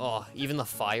 like, oh, even the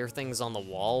fire things on the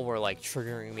wall were, like,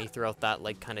 triggering me throughout that,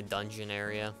 like, kind of dungeon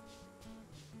area.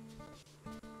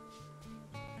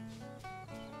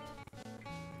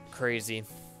 Crazy.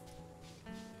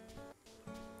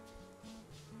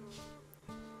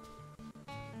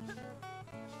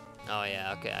 Oh,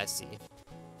 yeah, okay, I see.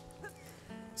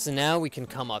 So now we can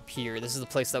come up here. This is the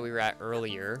place that we were at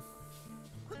earlier.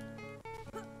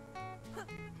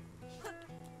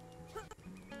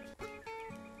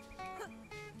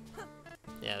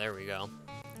 Yeah, there we go.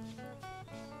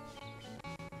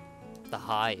 The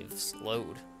hives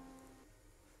load.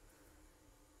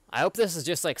 I hope this is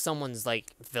just like someone's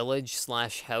like village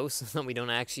slash house and that we don't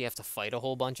actually have to fight a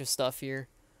whole bunch of stuff here.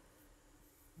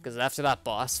 Because after that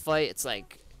boss fight, it's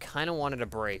like kind of wanted a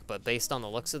break, but based on the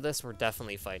looks of this, we're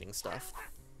definitely fighting stuff.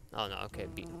 Oh no, okay.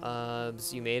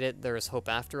 So you made it. There is hope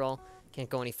after all. Can't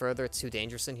go any further. It's too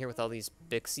dangerous in here with all these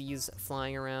Bixies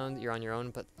flying around. You're on your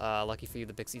own, but lucky for you,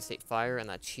 the Bixies take fire, and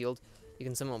that shield you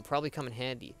can summon will probably come in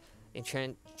handy.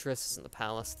 Enchantress in the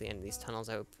palace at the end of these tunnels.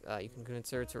 I hope you can convince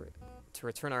her to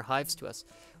return our hives to us.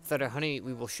 Without our honey,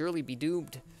 we will surely be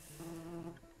doomed.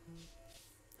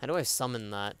 How do I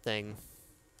summon that thing?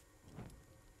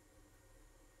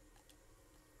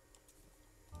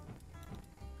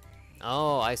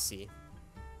 Oh, I see.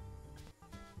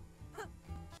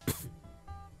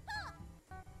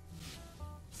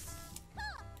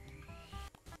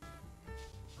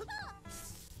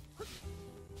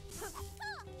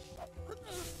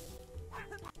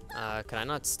 Can I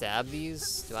not stab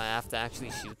these? Do I have to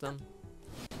actually shoot them?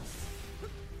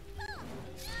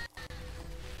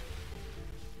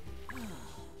 A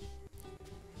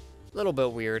little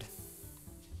bit weird.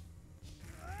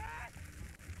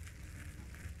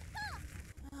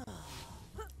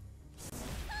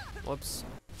 Whoops.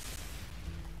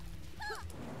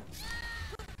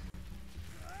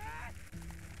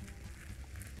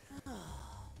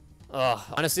 Ugh,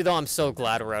 honestly though, I'm so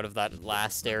glad we're out of that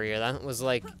last area. That was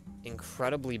like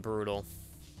incredibly brutal.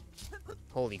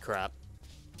 Holy crap.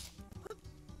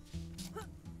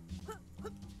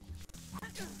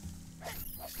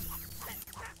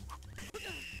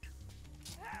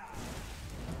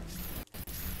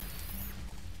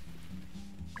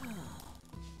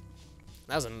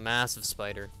 That was a massive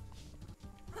spider.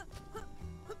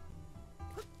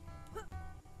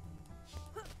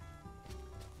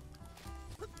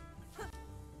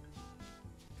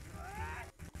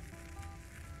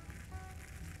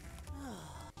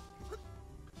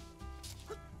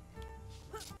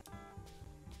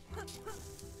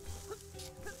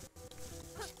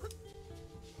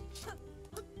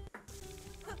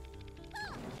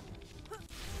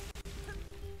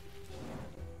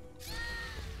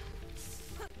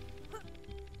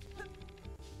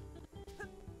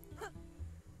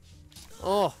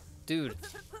 Oh, dude.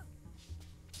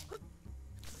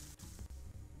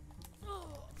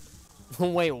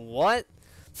 Wait, what?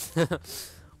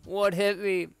 What hit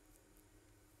me?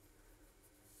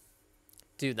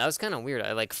 Dude, that was kind of weird.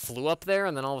 I like flew up there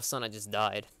and then all of a sudden I just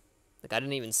died. Like I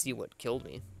didn't even see what killed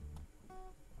me.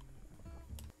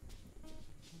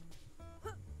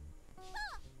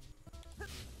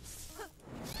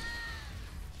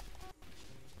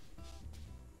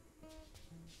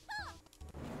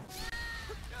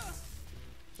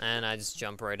 And I just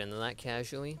jump right into that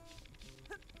casually.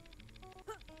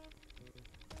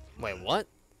 Wait, what?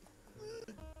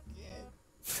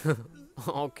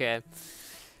 Okay.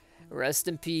 Rest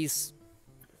in peace.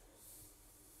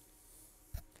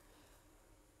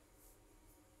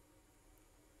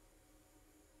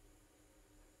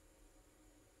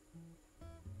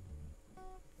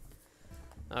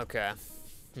 Okay.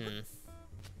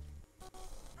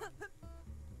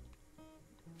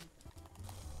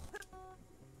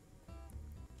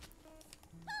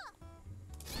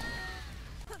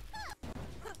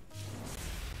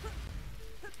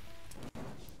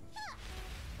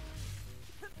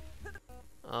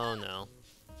 Oh no.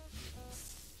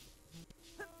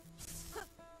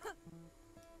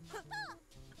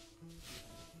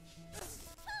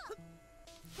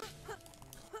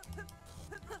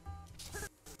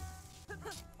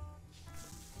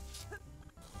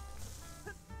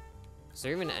 Is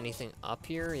there even anything up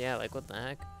here? Yeah, like what the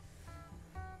heck?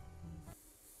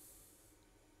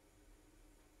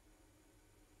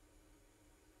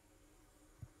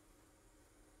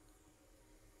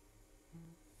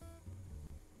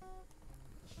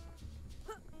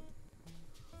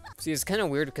 See, it's kind of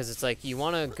weird because it's like you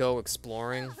want to go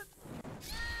exploring,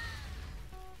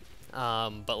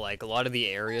 but like a lot of the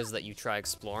areas that you try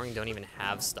exploring don't even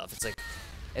have stuff. It's like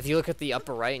if you look at the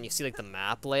upper right and you see like the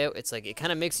map layout, it's like it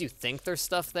kind of makes you think there's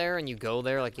stuff there, and you go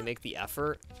there, like you make the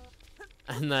effort,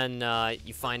 and then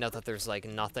you find out that there's like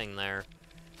nothing there.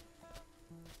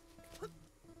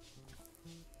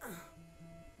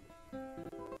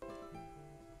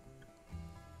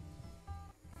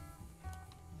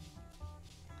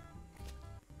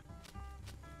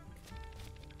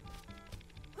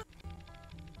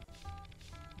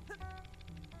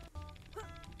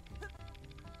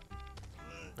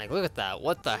 Like, look at that.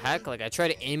 What the heck? Like, I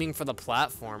tried aiming for the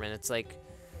platform, and it's, like,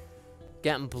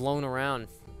 getting blown around.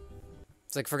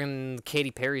 It's like friggin' Katy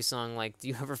Perry song, like, do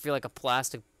you ever feel like a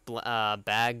plastic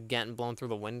bag getting blown through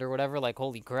the wind or whatever? Like,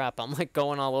 holy crap, I'm, like,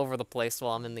 going all over the place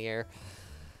while I'm in the air.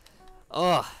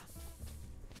 Ugh.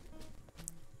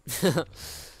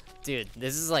 Dude,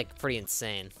 this is, like, pretty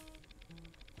insane.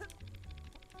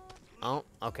 Oh,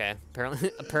 okay.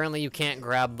 Apparently you can't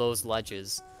grab those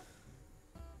ledges.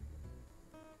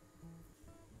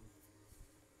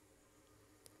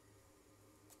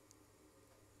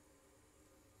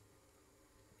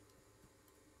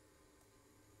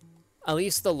 At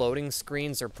least the loading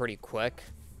screens are pretty quick.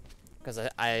 Because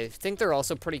I think they're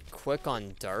also pretty quick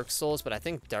on Dark Souls, but I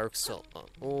think Dark Souls...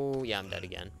 Oh, yeah, I'm dead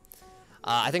again.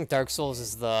 I think Dark Souls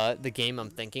is the game I'm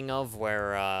thinking of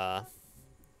where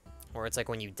it's like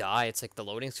when you die, it's like the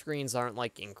loading screens aren't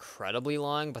like incredibly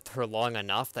long, but they're long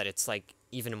enough that it's like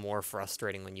even more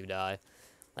frustrating when you die.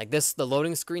 Like the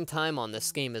loading screen time on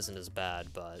this game isn't as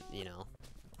bad, but, you know.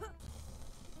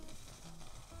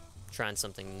 Trying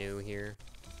something new here.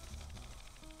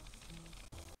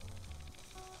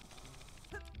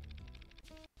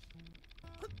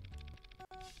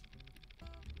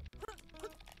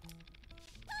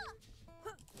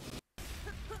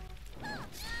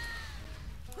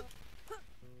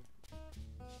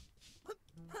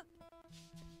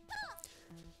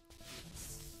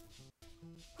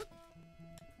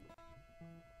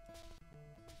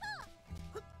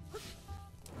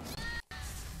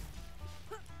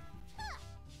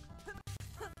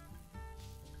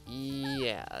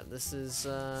 yeah, this is,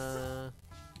 not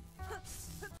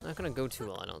gonna go too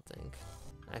well, I don't think.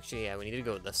 Actually, yeah, we need to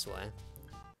go this way.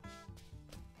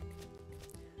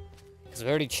 Because we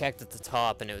already checked at the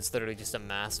top, and it was literally just a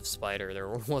massive spider. There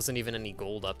wasn't even any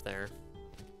gold up there.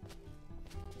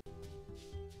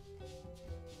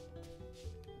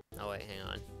 Oh, wait, hang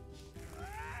on.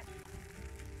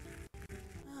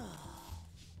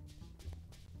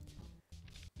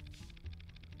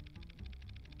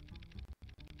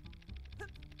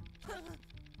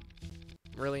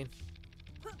 Really?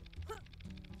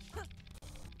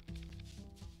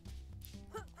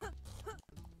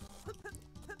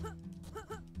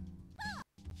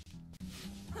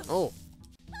 Oh.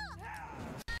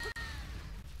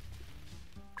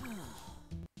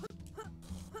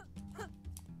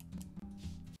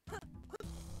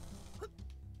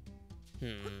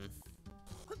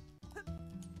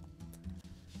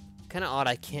 Kinda odd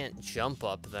I can't jump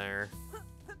up there.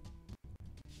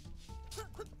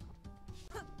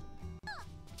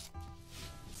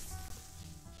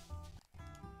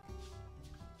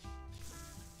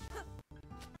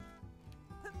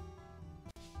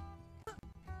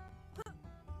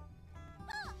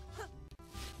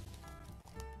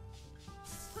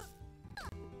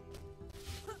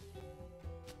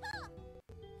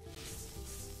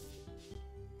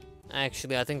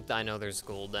 Actually, I think I know there's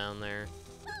gold down there.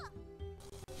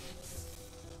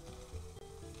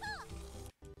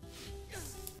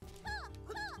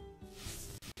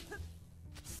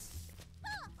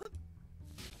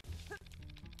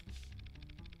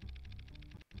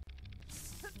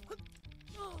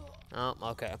 Oh,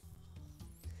 okay.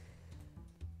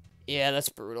 Yeah, that's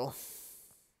brutal.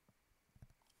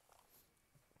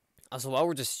 So while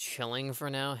we're just chilling for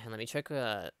now, and let me check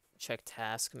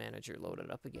Task Manager loaded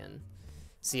up again.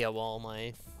 See how well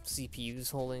my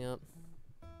CPU's holding up.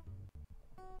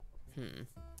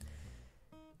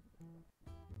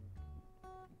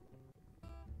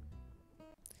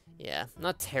 Yeah,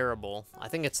 not terrible. I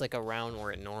think it's like around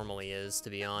where it normally is,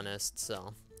 to be honest,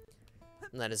 so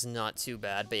that is not too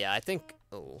bad. But yeah, I think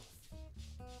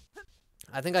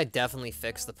I think I definitely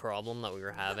fixed the problem that we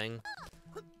were having.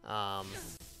 Uh-oh.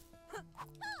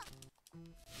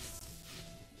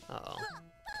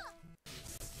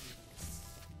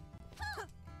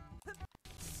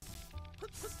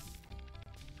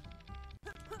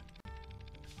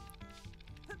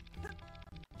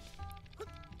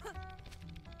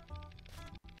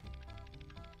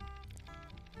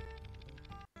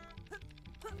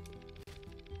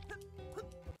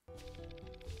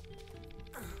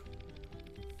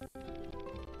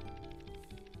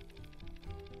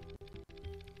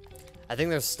 I think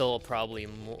there's still probably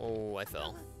more. Oh, I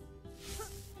fell.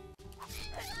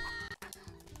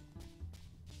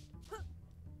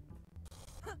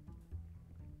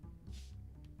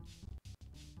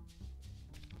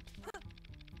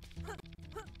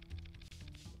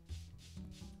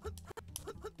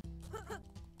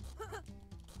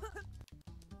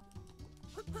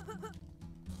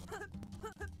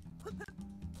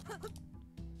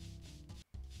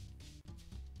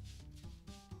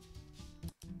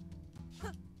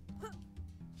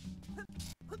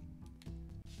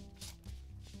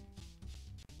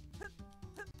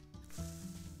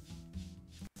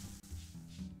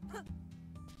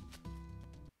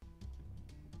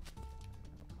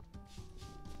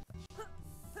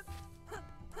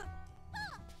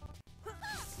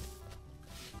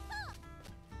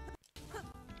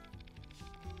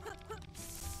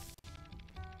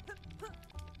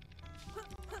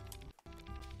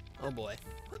 Oh boy.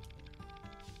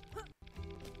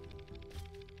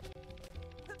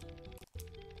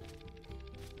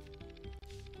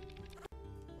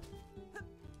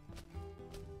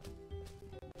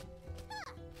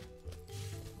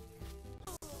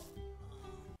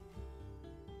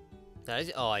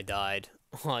 Oh, I died.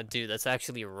 Oh, dude, that's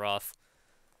actually rough.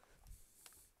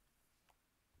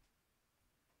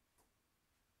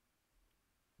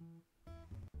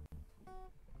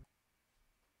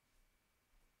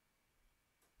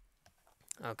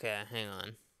 Okay, hang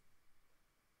on.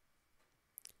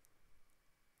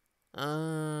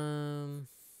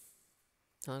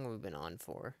 How long have we been on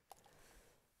for?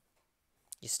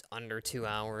 Just under 2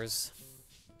 hours.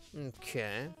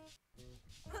 Okay.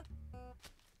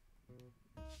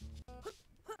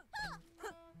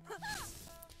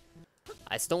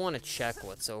 I still want to check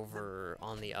what's over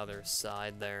on the other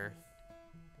side there.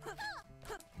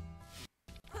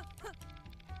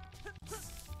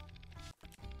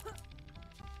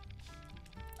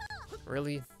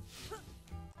 Really?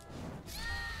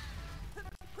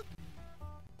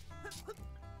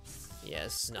 Yeah,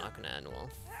 this is not gonna end well.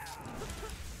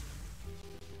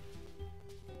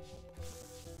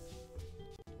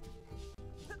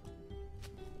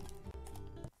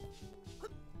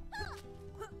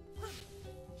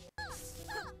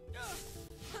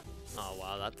 Oh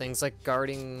wow, that thing's like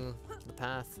guarding the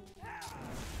path.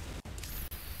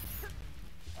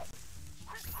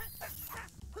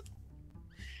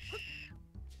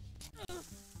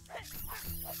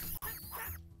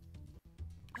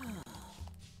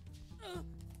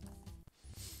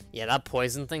 Yeah, that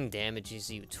poison thing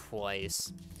damages you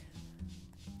twice.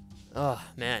 Oh,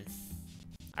 man.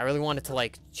 I really wanted to,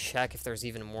 like, check if there's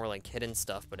even more, like, hidden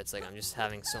stuff, but it's like I'm just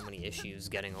having so many issues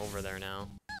getting over there now.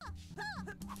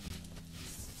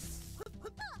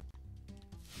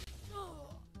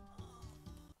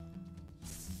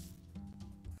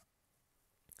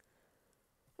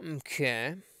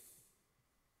 Okay.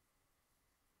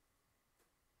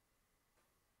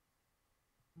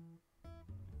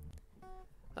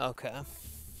 Okay.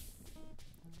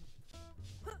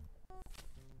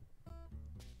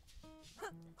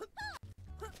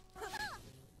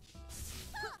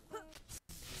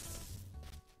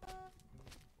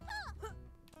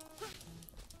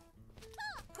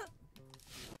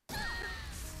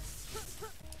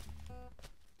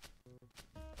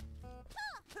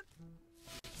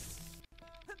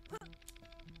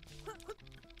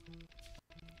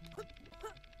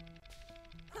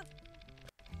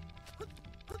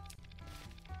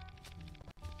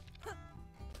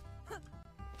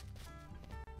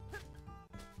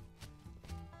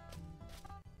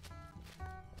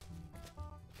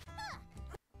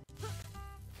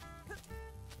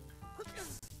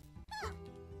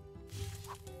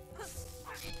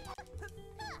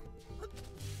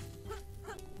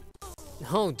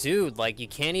 No, dude, like, you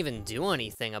can't even do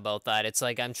anything about that. It's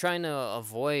like I'm trying to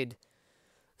avoid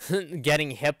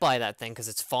getting hit by that thing because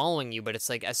it's following you, but it's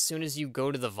like as soon as you go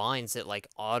to the vines, it, like,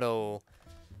 auto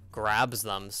grabs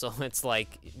them. So it's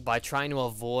like by trying to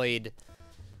avoid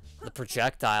the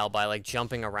projectile by, like,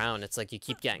 jumping around, it's like you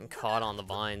keep getting caught on the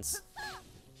vines.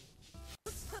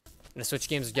 Gonna switch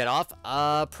games to Get Off?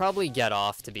 Probably Get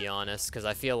Off, to be honest, because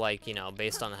I feel like, you know,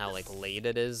 based on how, like, late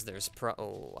it is, there's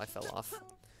oh, I fell off.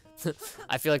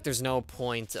 I feel like there's no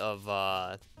point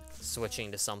of,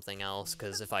 switching to something else,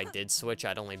 because if I did switch,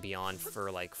 I'd only be on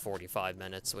for, like, 45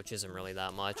 minutes, which isn't really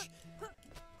that much.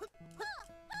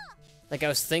 Like, I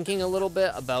was thinking a little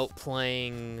bit about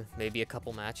playing maybe a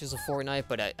couple matches of Fortnite,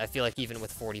 but I feel like even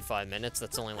with 45 minutes,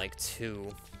 that's only, like, 2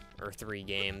 or 3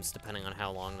 games, depending on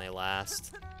how long they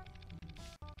last.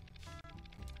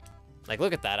 Like,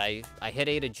 look at that, I hit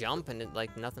A to jump, and it,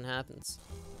 like, nothing happens.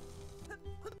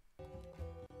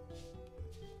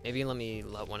 Maybe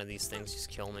let one of these things just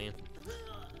kill me.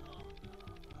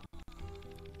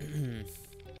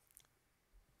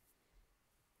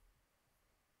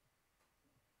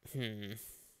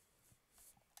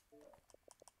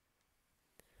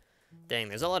 Dang,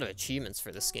 there's a lot of achievements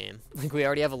for this game. Like, we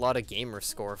already have a lot of gamer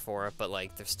score for it, but,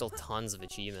 like, there's still tons of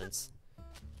achievements.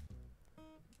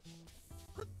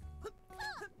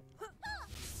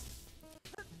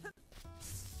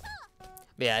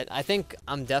 But yeah, I think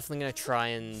I'm definitely gonna try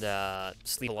and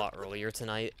sleep a lot earlier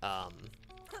tonight.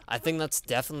 I think that's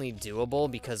definitely doable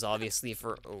because obviously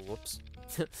for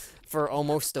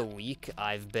almost a week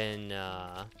I've been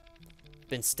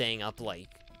staying up like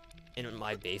in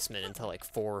my basement until like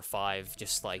 4 or 5,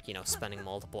 just like, you know, spending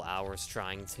multiple hours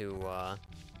trying to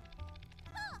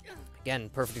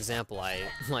again, perfect example. I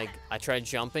tried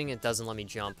jumping, it doesn't let me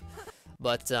jump.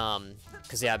 But,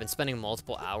 because, yeah, I've been spending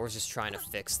multiple hours just trying to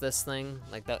fix this thing,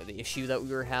 like, the issue that we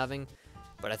were having.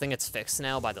 But I think it's fixed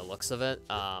now by the looks of it,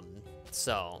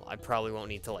 so I probably won't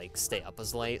need to, like, stay up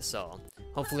as late. So,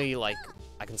 hopefully, like,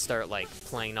 I can start, like,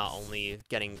 playing not only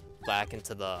getting back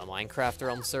into the Minecraft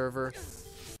Realm server,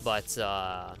 but,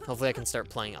 hopefully I can start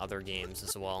playing other games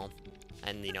as well.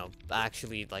 And, you know,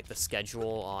 actually, like, the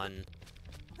schedule on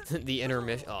the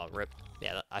intermission... Oh, rip.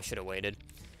 Yeah, I should have waited.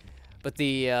 But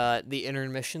the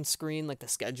intermission screen, like the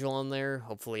schedule on there,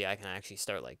 hopefully I can actually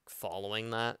start like following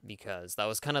that, because that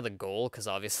was kind of the goal, because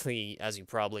obviously, as you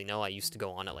probably know, I used to go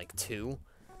on at like 2,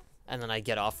 and then I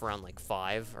get off around like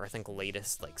 5, or I think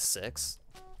latest like 6.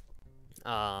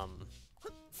 But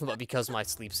because my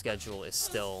sleep schedule is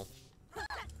still...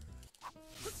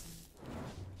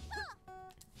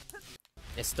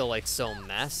 It's still like so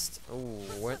messed. Ooh,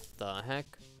 what the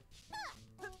heck?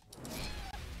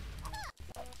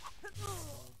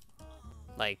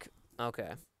 Like,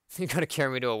 okay. You gotta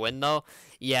carry me to a win, though?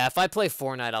 Yeah, if I play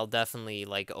Fortnite, I'll definitely,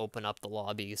 like, open up the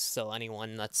lobbies, so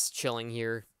anyone that's chilling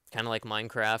here, kind of like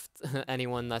Minecraft,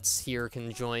 anyone that's here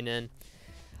can join in.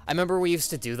 I remember we used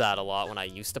to do that a lot when I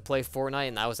used to play Fortnite,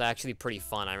 and that was actually pretty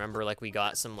fun. I remember, like, we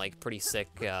got some, like, pretty sick,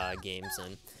 games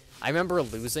in. I remember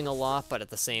losing a lot, but at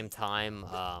the same time,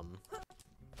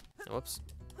 whoops.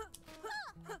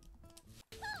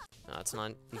 No, it's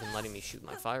not even letting me shoot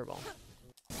my fireball.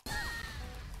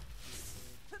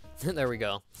 There we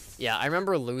go. Yeah, I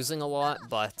remember losing a lot,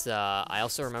 but I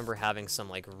also remember having some,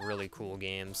 like, really cool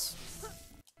games.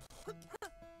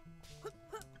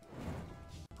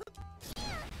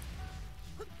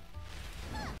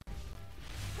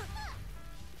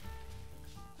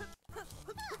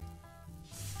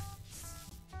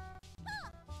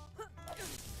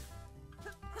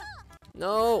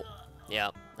 No!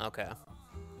 Yep, okay.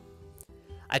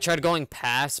 I tried going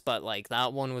past, but, like,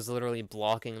 that one was literally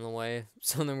blocking the way,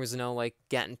 so there was no, like,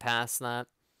 getting past that.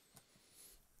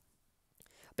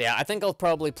 But yeah, I think I'll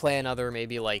probably play another,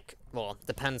 maybe, like, well,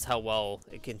 depends how well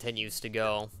it continues to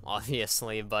go,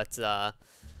 obviously, but,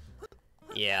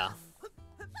 yeah.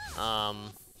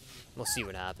 We'll see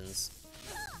what happens.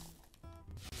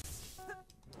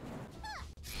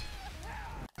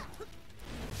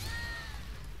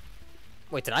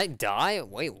 Wait, did I die?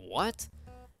 Wait, what?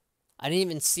 I didn't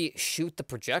even see it shoot the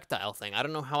projectile thing. I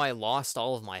don't know how I lost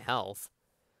all of my health.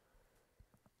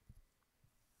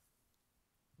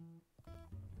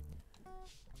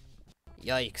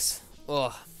 Yikes.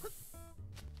 Ugh.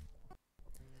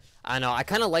 I know, I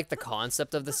kind of like the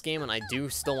concept of this game, and I do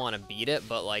still want to beat it,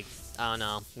 but, like, I don't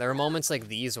know. There are moments like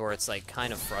these where it's, like,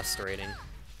 kind of frustrating.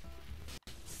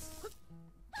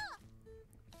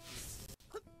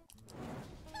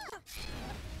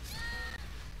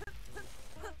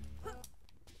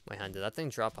 Wait, hon, did that thing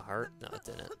drop a heart? No, it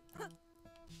didn't.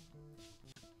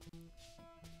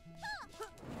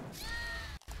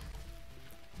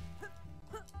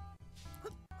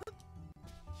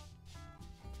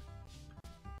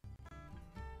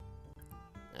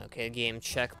 Okay, game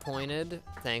checkpointed,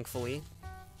 thankfully.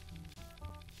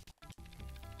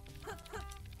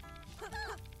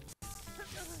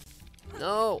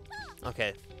 No!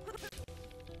 Okay.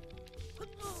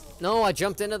 No, I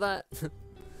jumped into that!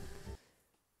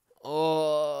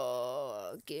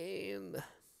 Oh, game.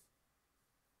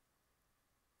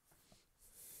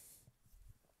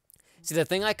 See, the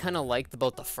thing I kind of liked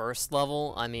about the first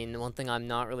level, I mean, one thing I'm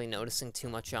not really noticing too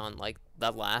much on, like,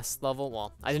 that last level,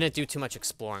 well, I didn't do too much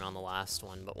exploring on the last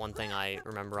one, but one thing I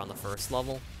remember on the first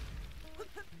level...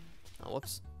 Oh,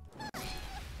 whoops.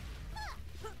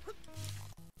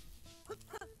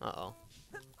 Uh-oh.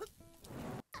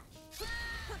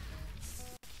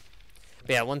 But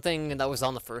yeah, one thing that was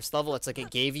on the first level, it's like it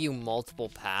gave you multiple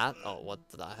paths. Oh, what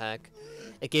the heck?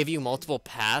 It gave you multiple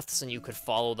paths, and you could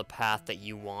follow the path that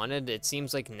you wanted. It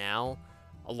seems like now,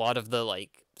 a lot of the,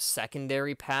 like,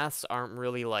 secondary paths aren't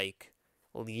really, like,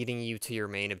 leading you to your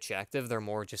main objective. They're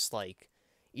more just, like,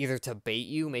 either to bait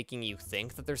you, making you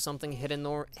think that there's something hidden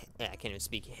there. Yeah, I can't even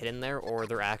speak hidden there, or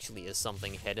there actually is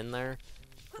something hidden there.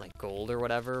 Like gold or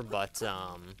whatever, but,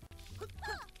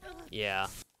 yeah.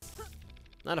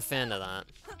 Not a fan of that.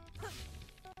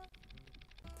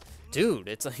 Dude,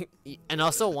 it's like... And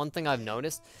also, one thing I've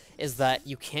noticed is that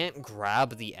you can't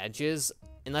grab the edges,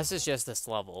 unless it's just this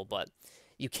level, but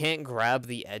you can't grab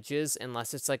the edges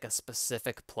unless it's, like, a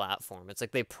specific platform. It's like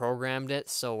they programmed it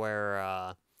so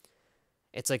where,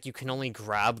 it's like you can only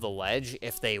grab the ledge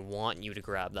if they want you to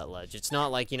grab that ledge. It's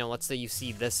not like, you know, let's say you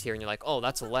see this here and you're like, oh,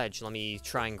 that's a ledge, let me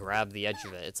try and grab the edge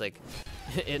of it. It's like,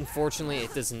 unfortunately,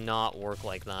 it does not work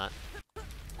like that.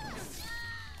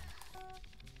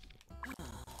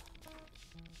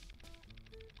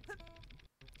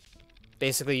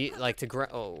 Basically, like, to grab...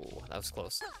 Oh, that was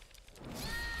close.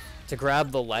 To grab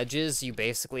the ledges, you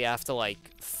basically have to,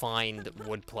 like, find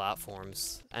wood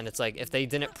platforms. And it's like, if they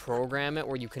didn't program it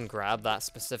where you can grab that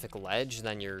specific ledge,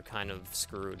 then you're kind of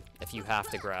screwed. If you have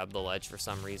to grab the ledge for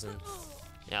some reason.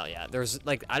 Yeah, there's,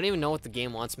 like, I don't even know what the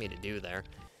game wants me to do there.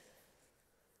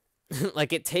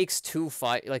 Like, it takes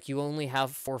like, you only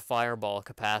have 4 fireball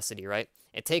capacity, right?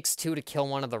 It takes 2 to kill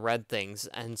one of the red things,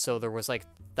 and so there was, like,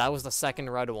 that was the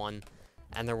second red one,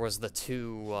 and there was the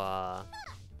 2,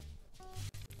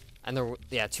 and there were,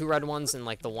 yeah, 2 red ones and,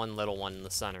 like, the 1 little one in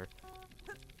the center.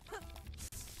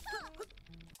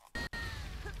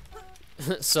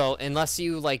 So, unless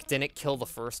you, like, didn't kill the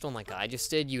first one like I just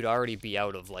did, you'd already be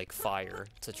out of, like, fire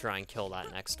to try and kill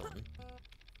that next one.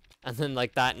 And then,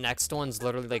 like, that next one's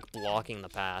literally, like, blocking the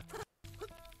path.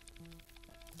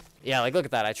 Yeah, like, look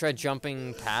at that. I tried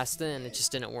jumping past it, and it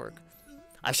just didn't work.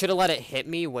 I should have let it hit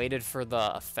me, waited for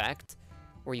the effect,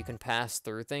 where you can pass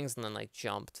through things, and then, like,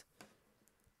 jumped.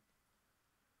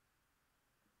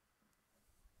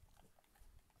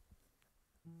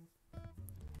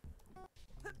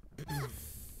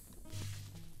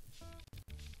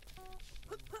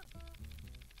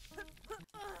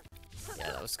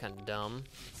 Yeah, that was kind of dumb.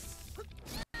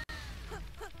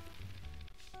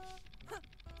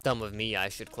 Dumb of me, I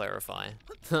should clarify.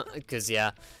 Because,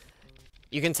 yeah.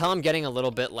 You can tell I'm getting a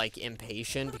little bit, like,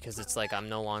 impatient because it's like I'm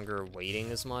no longer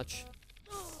waiting as much.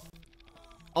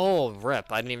 Oh,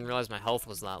 rip. I didn't even realize my health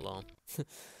was that low.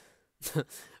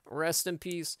 Rest in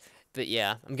peace. But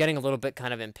yeah, I'm getting a little bit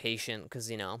kind of impatient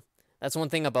because, you know, that's one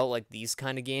thing about, like, these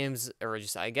kind of games, or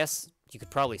just, I guess you could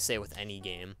probably say with any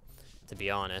game, to be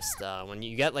honest. When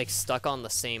you get, like, stuck on the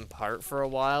same part for a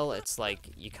while, it's like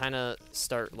you kind of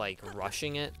start, like,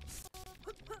 rushing it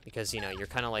because, you know, you're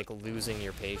kind of, like, losing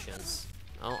your patience.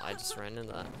 Oh, I just ran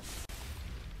into that.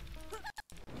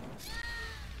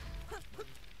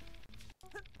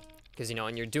 Because, you know,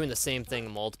 when you're doing the same thing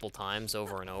multiple times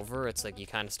over and over, it's like you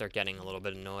kind of start getting a little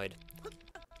bit annoyed.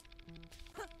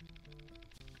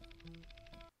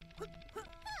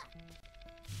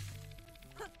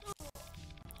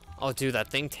 Oh, dude, that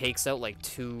thing takes out, like,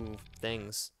 2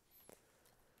 things.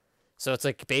 So it's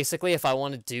like, basically, if I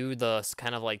want to do the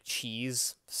kind of, like,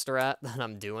 cheese strat that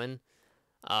I'm doing,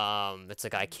 it's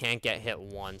like I can't get hit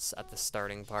once at the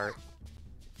starting part.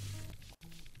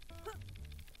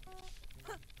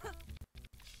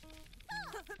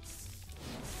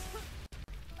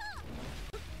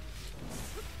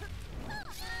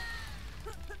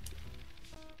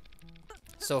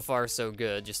 So far, so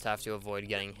good. Just have to avoid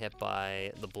getting hit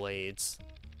by the blades.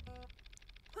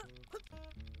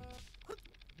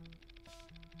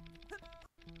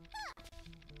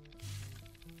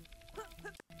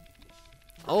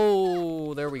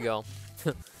 Oh, there we go.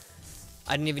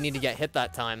 I didn't even need to get hit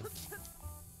that time.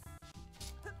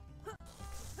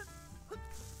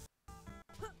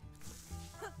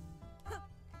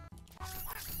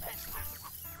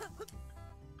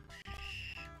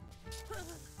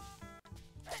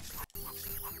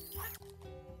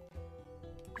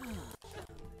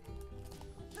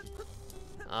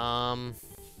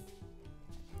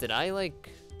 Did I,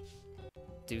 like,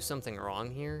 do something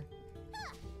wrong here?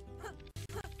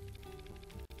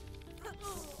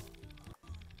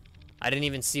 I didn't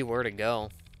even see where to go.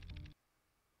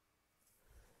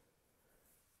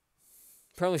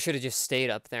 Probably should have just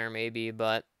stayed up there, maybe,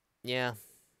 but, yeah.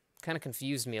 Kind of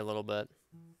confused me a little bit.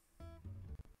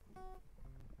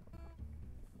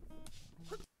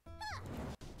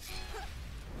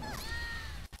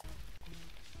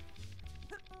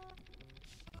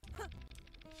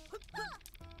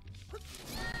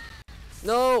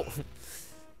 No!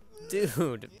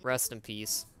 Dude, rest in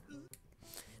peace.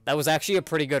 That was actually a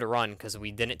pretty good run, because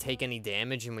we didn't take any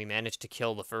damage, and we managed to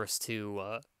kill the first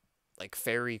 2, like,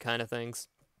 fairy kind of things.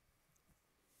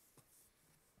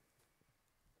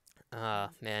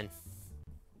 Man.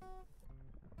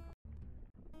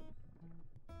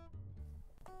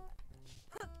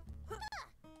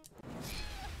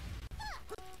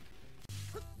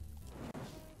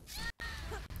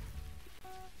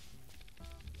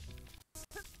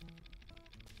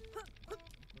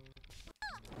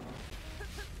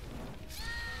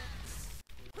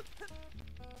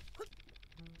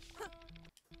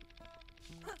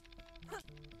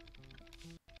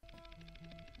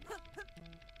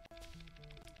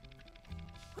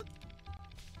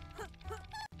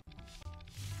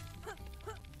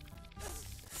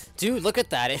 Dude, look at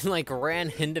that. It, like,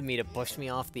 ran into me to push me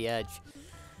off the edge.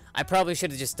 I probably should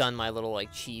have just done my little,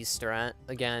 like, cheese strat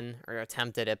again, or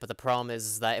attempted it, but the problem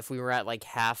is that if we were at, like,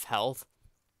 half health,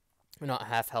 or not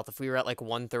half health, if we were at, like,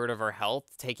 1/3 of our health,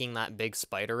 taking that big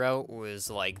spider out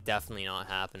was, like, definitely not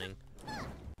happening.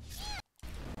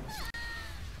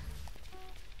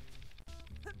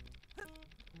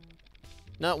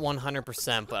 Not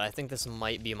 100%, but I think this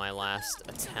might be my last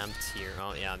attempt here.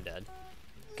 Oh, yeah, I'm dead.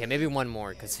 Okay, maybe one more,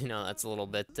 because, you know, that's a little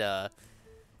bit,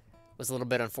 was a little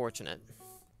bit unfortunate.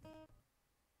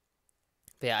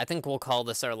 But yeah, I think we'll call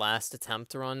this our last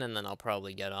attempt run, and then I'll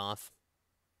probably get off.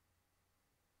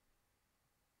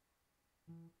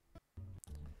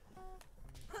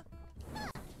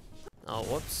 Oh,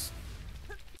 whoops.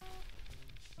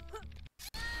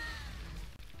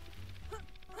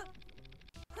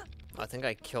 I think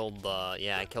I killed the,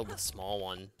 yeah, I killed the small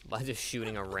one by just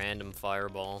shooting a random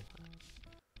fireball.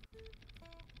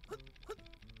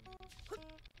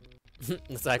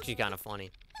 That's actually kind of funny.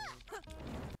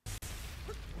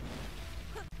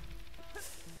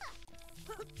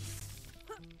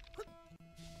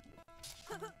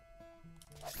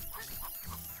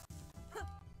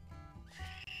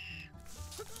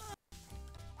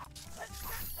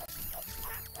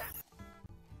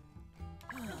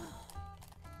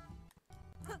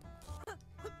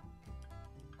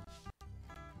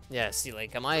 Yeah, see,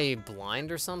 like, am I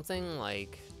blind or something?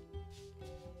 Like...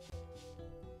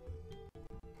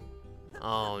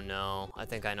 Oh, no. I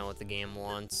think I know what the game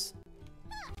wants.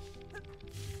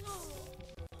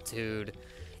 Dude.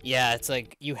 Yeah, it's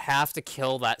like, you have to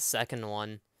kill that second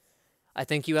one. I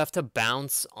think you have to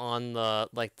bounce on the,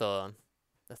 like, the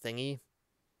thingy.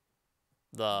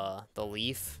 The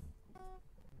leaf.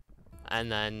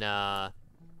 And then,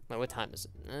 wait, what time is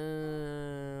it?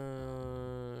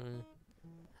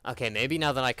 Okay, maybe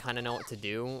now that I kind of know what to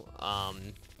do,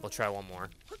 we'll try one more.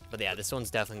 But yeah, this one's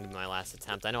definitely gonna be my last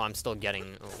attempt. I know I'm still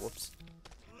getting, oh, whoops.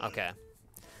 Okay.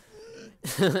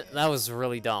 That was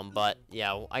really dumb, but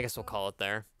yeah, I guess we'll call it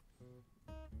there.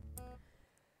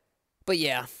 But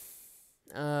yeah,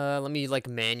 let me like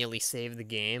manually save the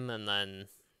game and then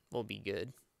we'll be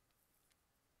good.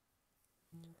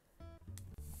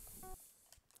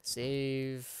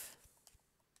 Save.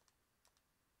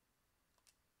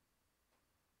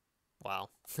 Wow.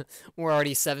 We're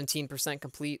already 17%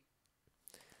 complete.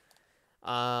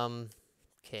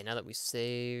 Okay, now that we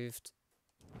saved,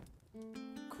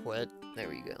 quit. There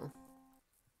we go.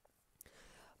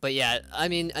 But yeah, I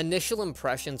mean, initial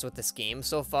impressions with this game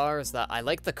so far is that I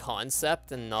like the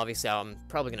concept, and obviously I'm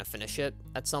probably going to finish it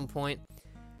at some point.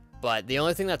 But the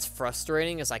only thing that's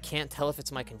frustrating is I can't tell if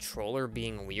it's my controller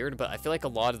being weird, but I feel like a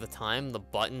lot of the time the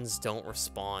buttons don't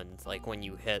respond, like, when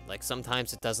you hit. Like,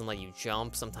 sometimes it doesn't let you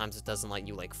jump, sometimes it doesn't let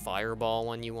you, like, fireball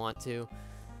when you want to.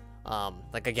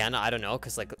 Like, again, I don't know,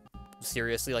 because, like,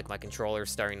 seriously, like, my controller's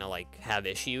starting to, like, have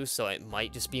issues, so it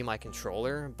might just be my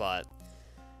controller, but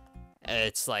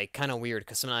it's, like, kind of weird,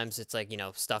 because sometimes it's, like, you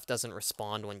know, stuff doesn't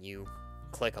respond when you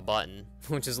click a button,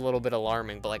 which is a little bit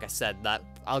alarming, but like I said, that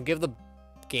I'll give the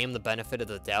game the benefit of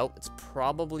the doubt. It's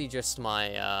probably just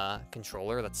my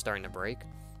controller that's starting to break.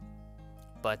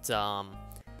 But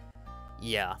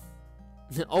yeah.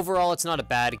 Overall, it's not a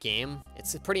bad game.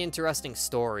 It's a pretty interesting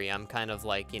story. I'm kind of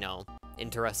like, you know,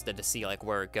 interested to see like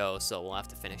where it goes, so we'll have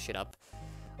to finish it up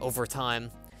over time.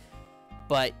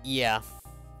 But yeah.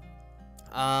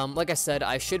 Like I said,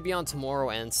 I should be on tomorrow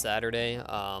and Saturday.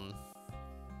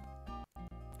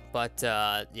 But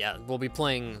yeah, we'll be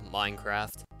playing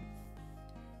Minecraft.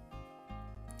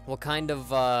 We'll kind of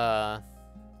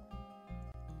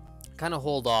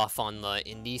hold off on the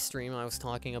indie stream I was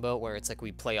talking about, where it's like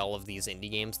we play all of these indie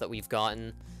games that we've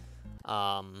gotten,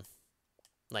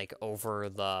 like over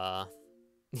the,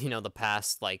 you know, the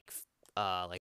past like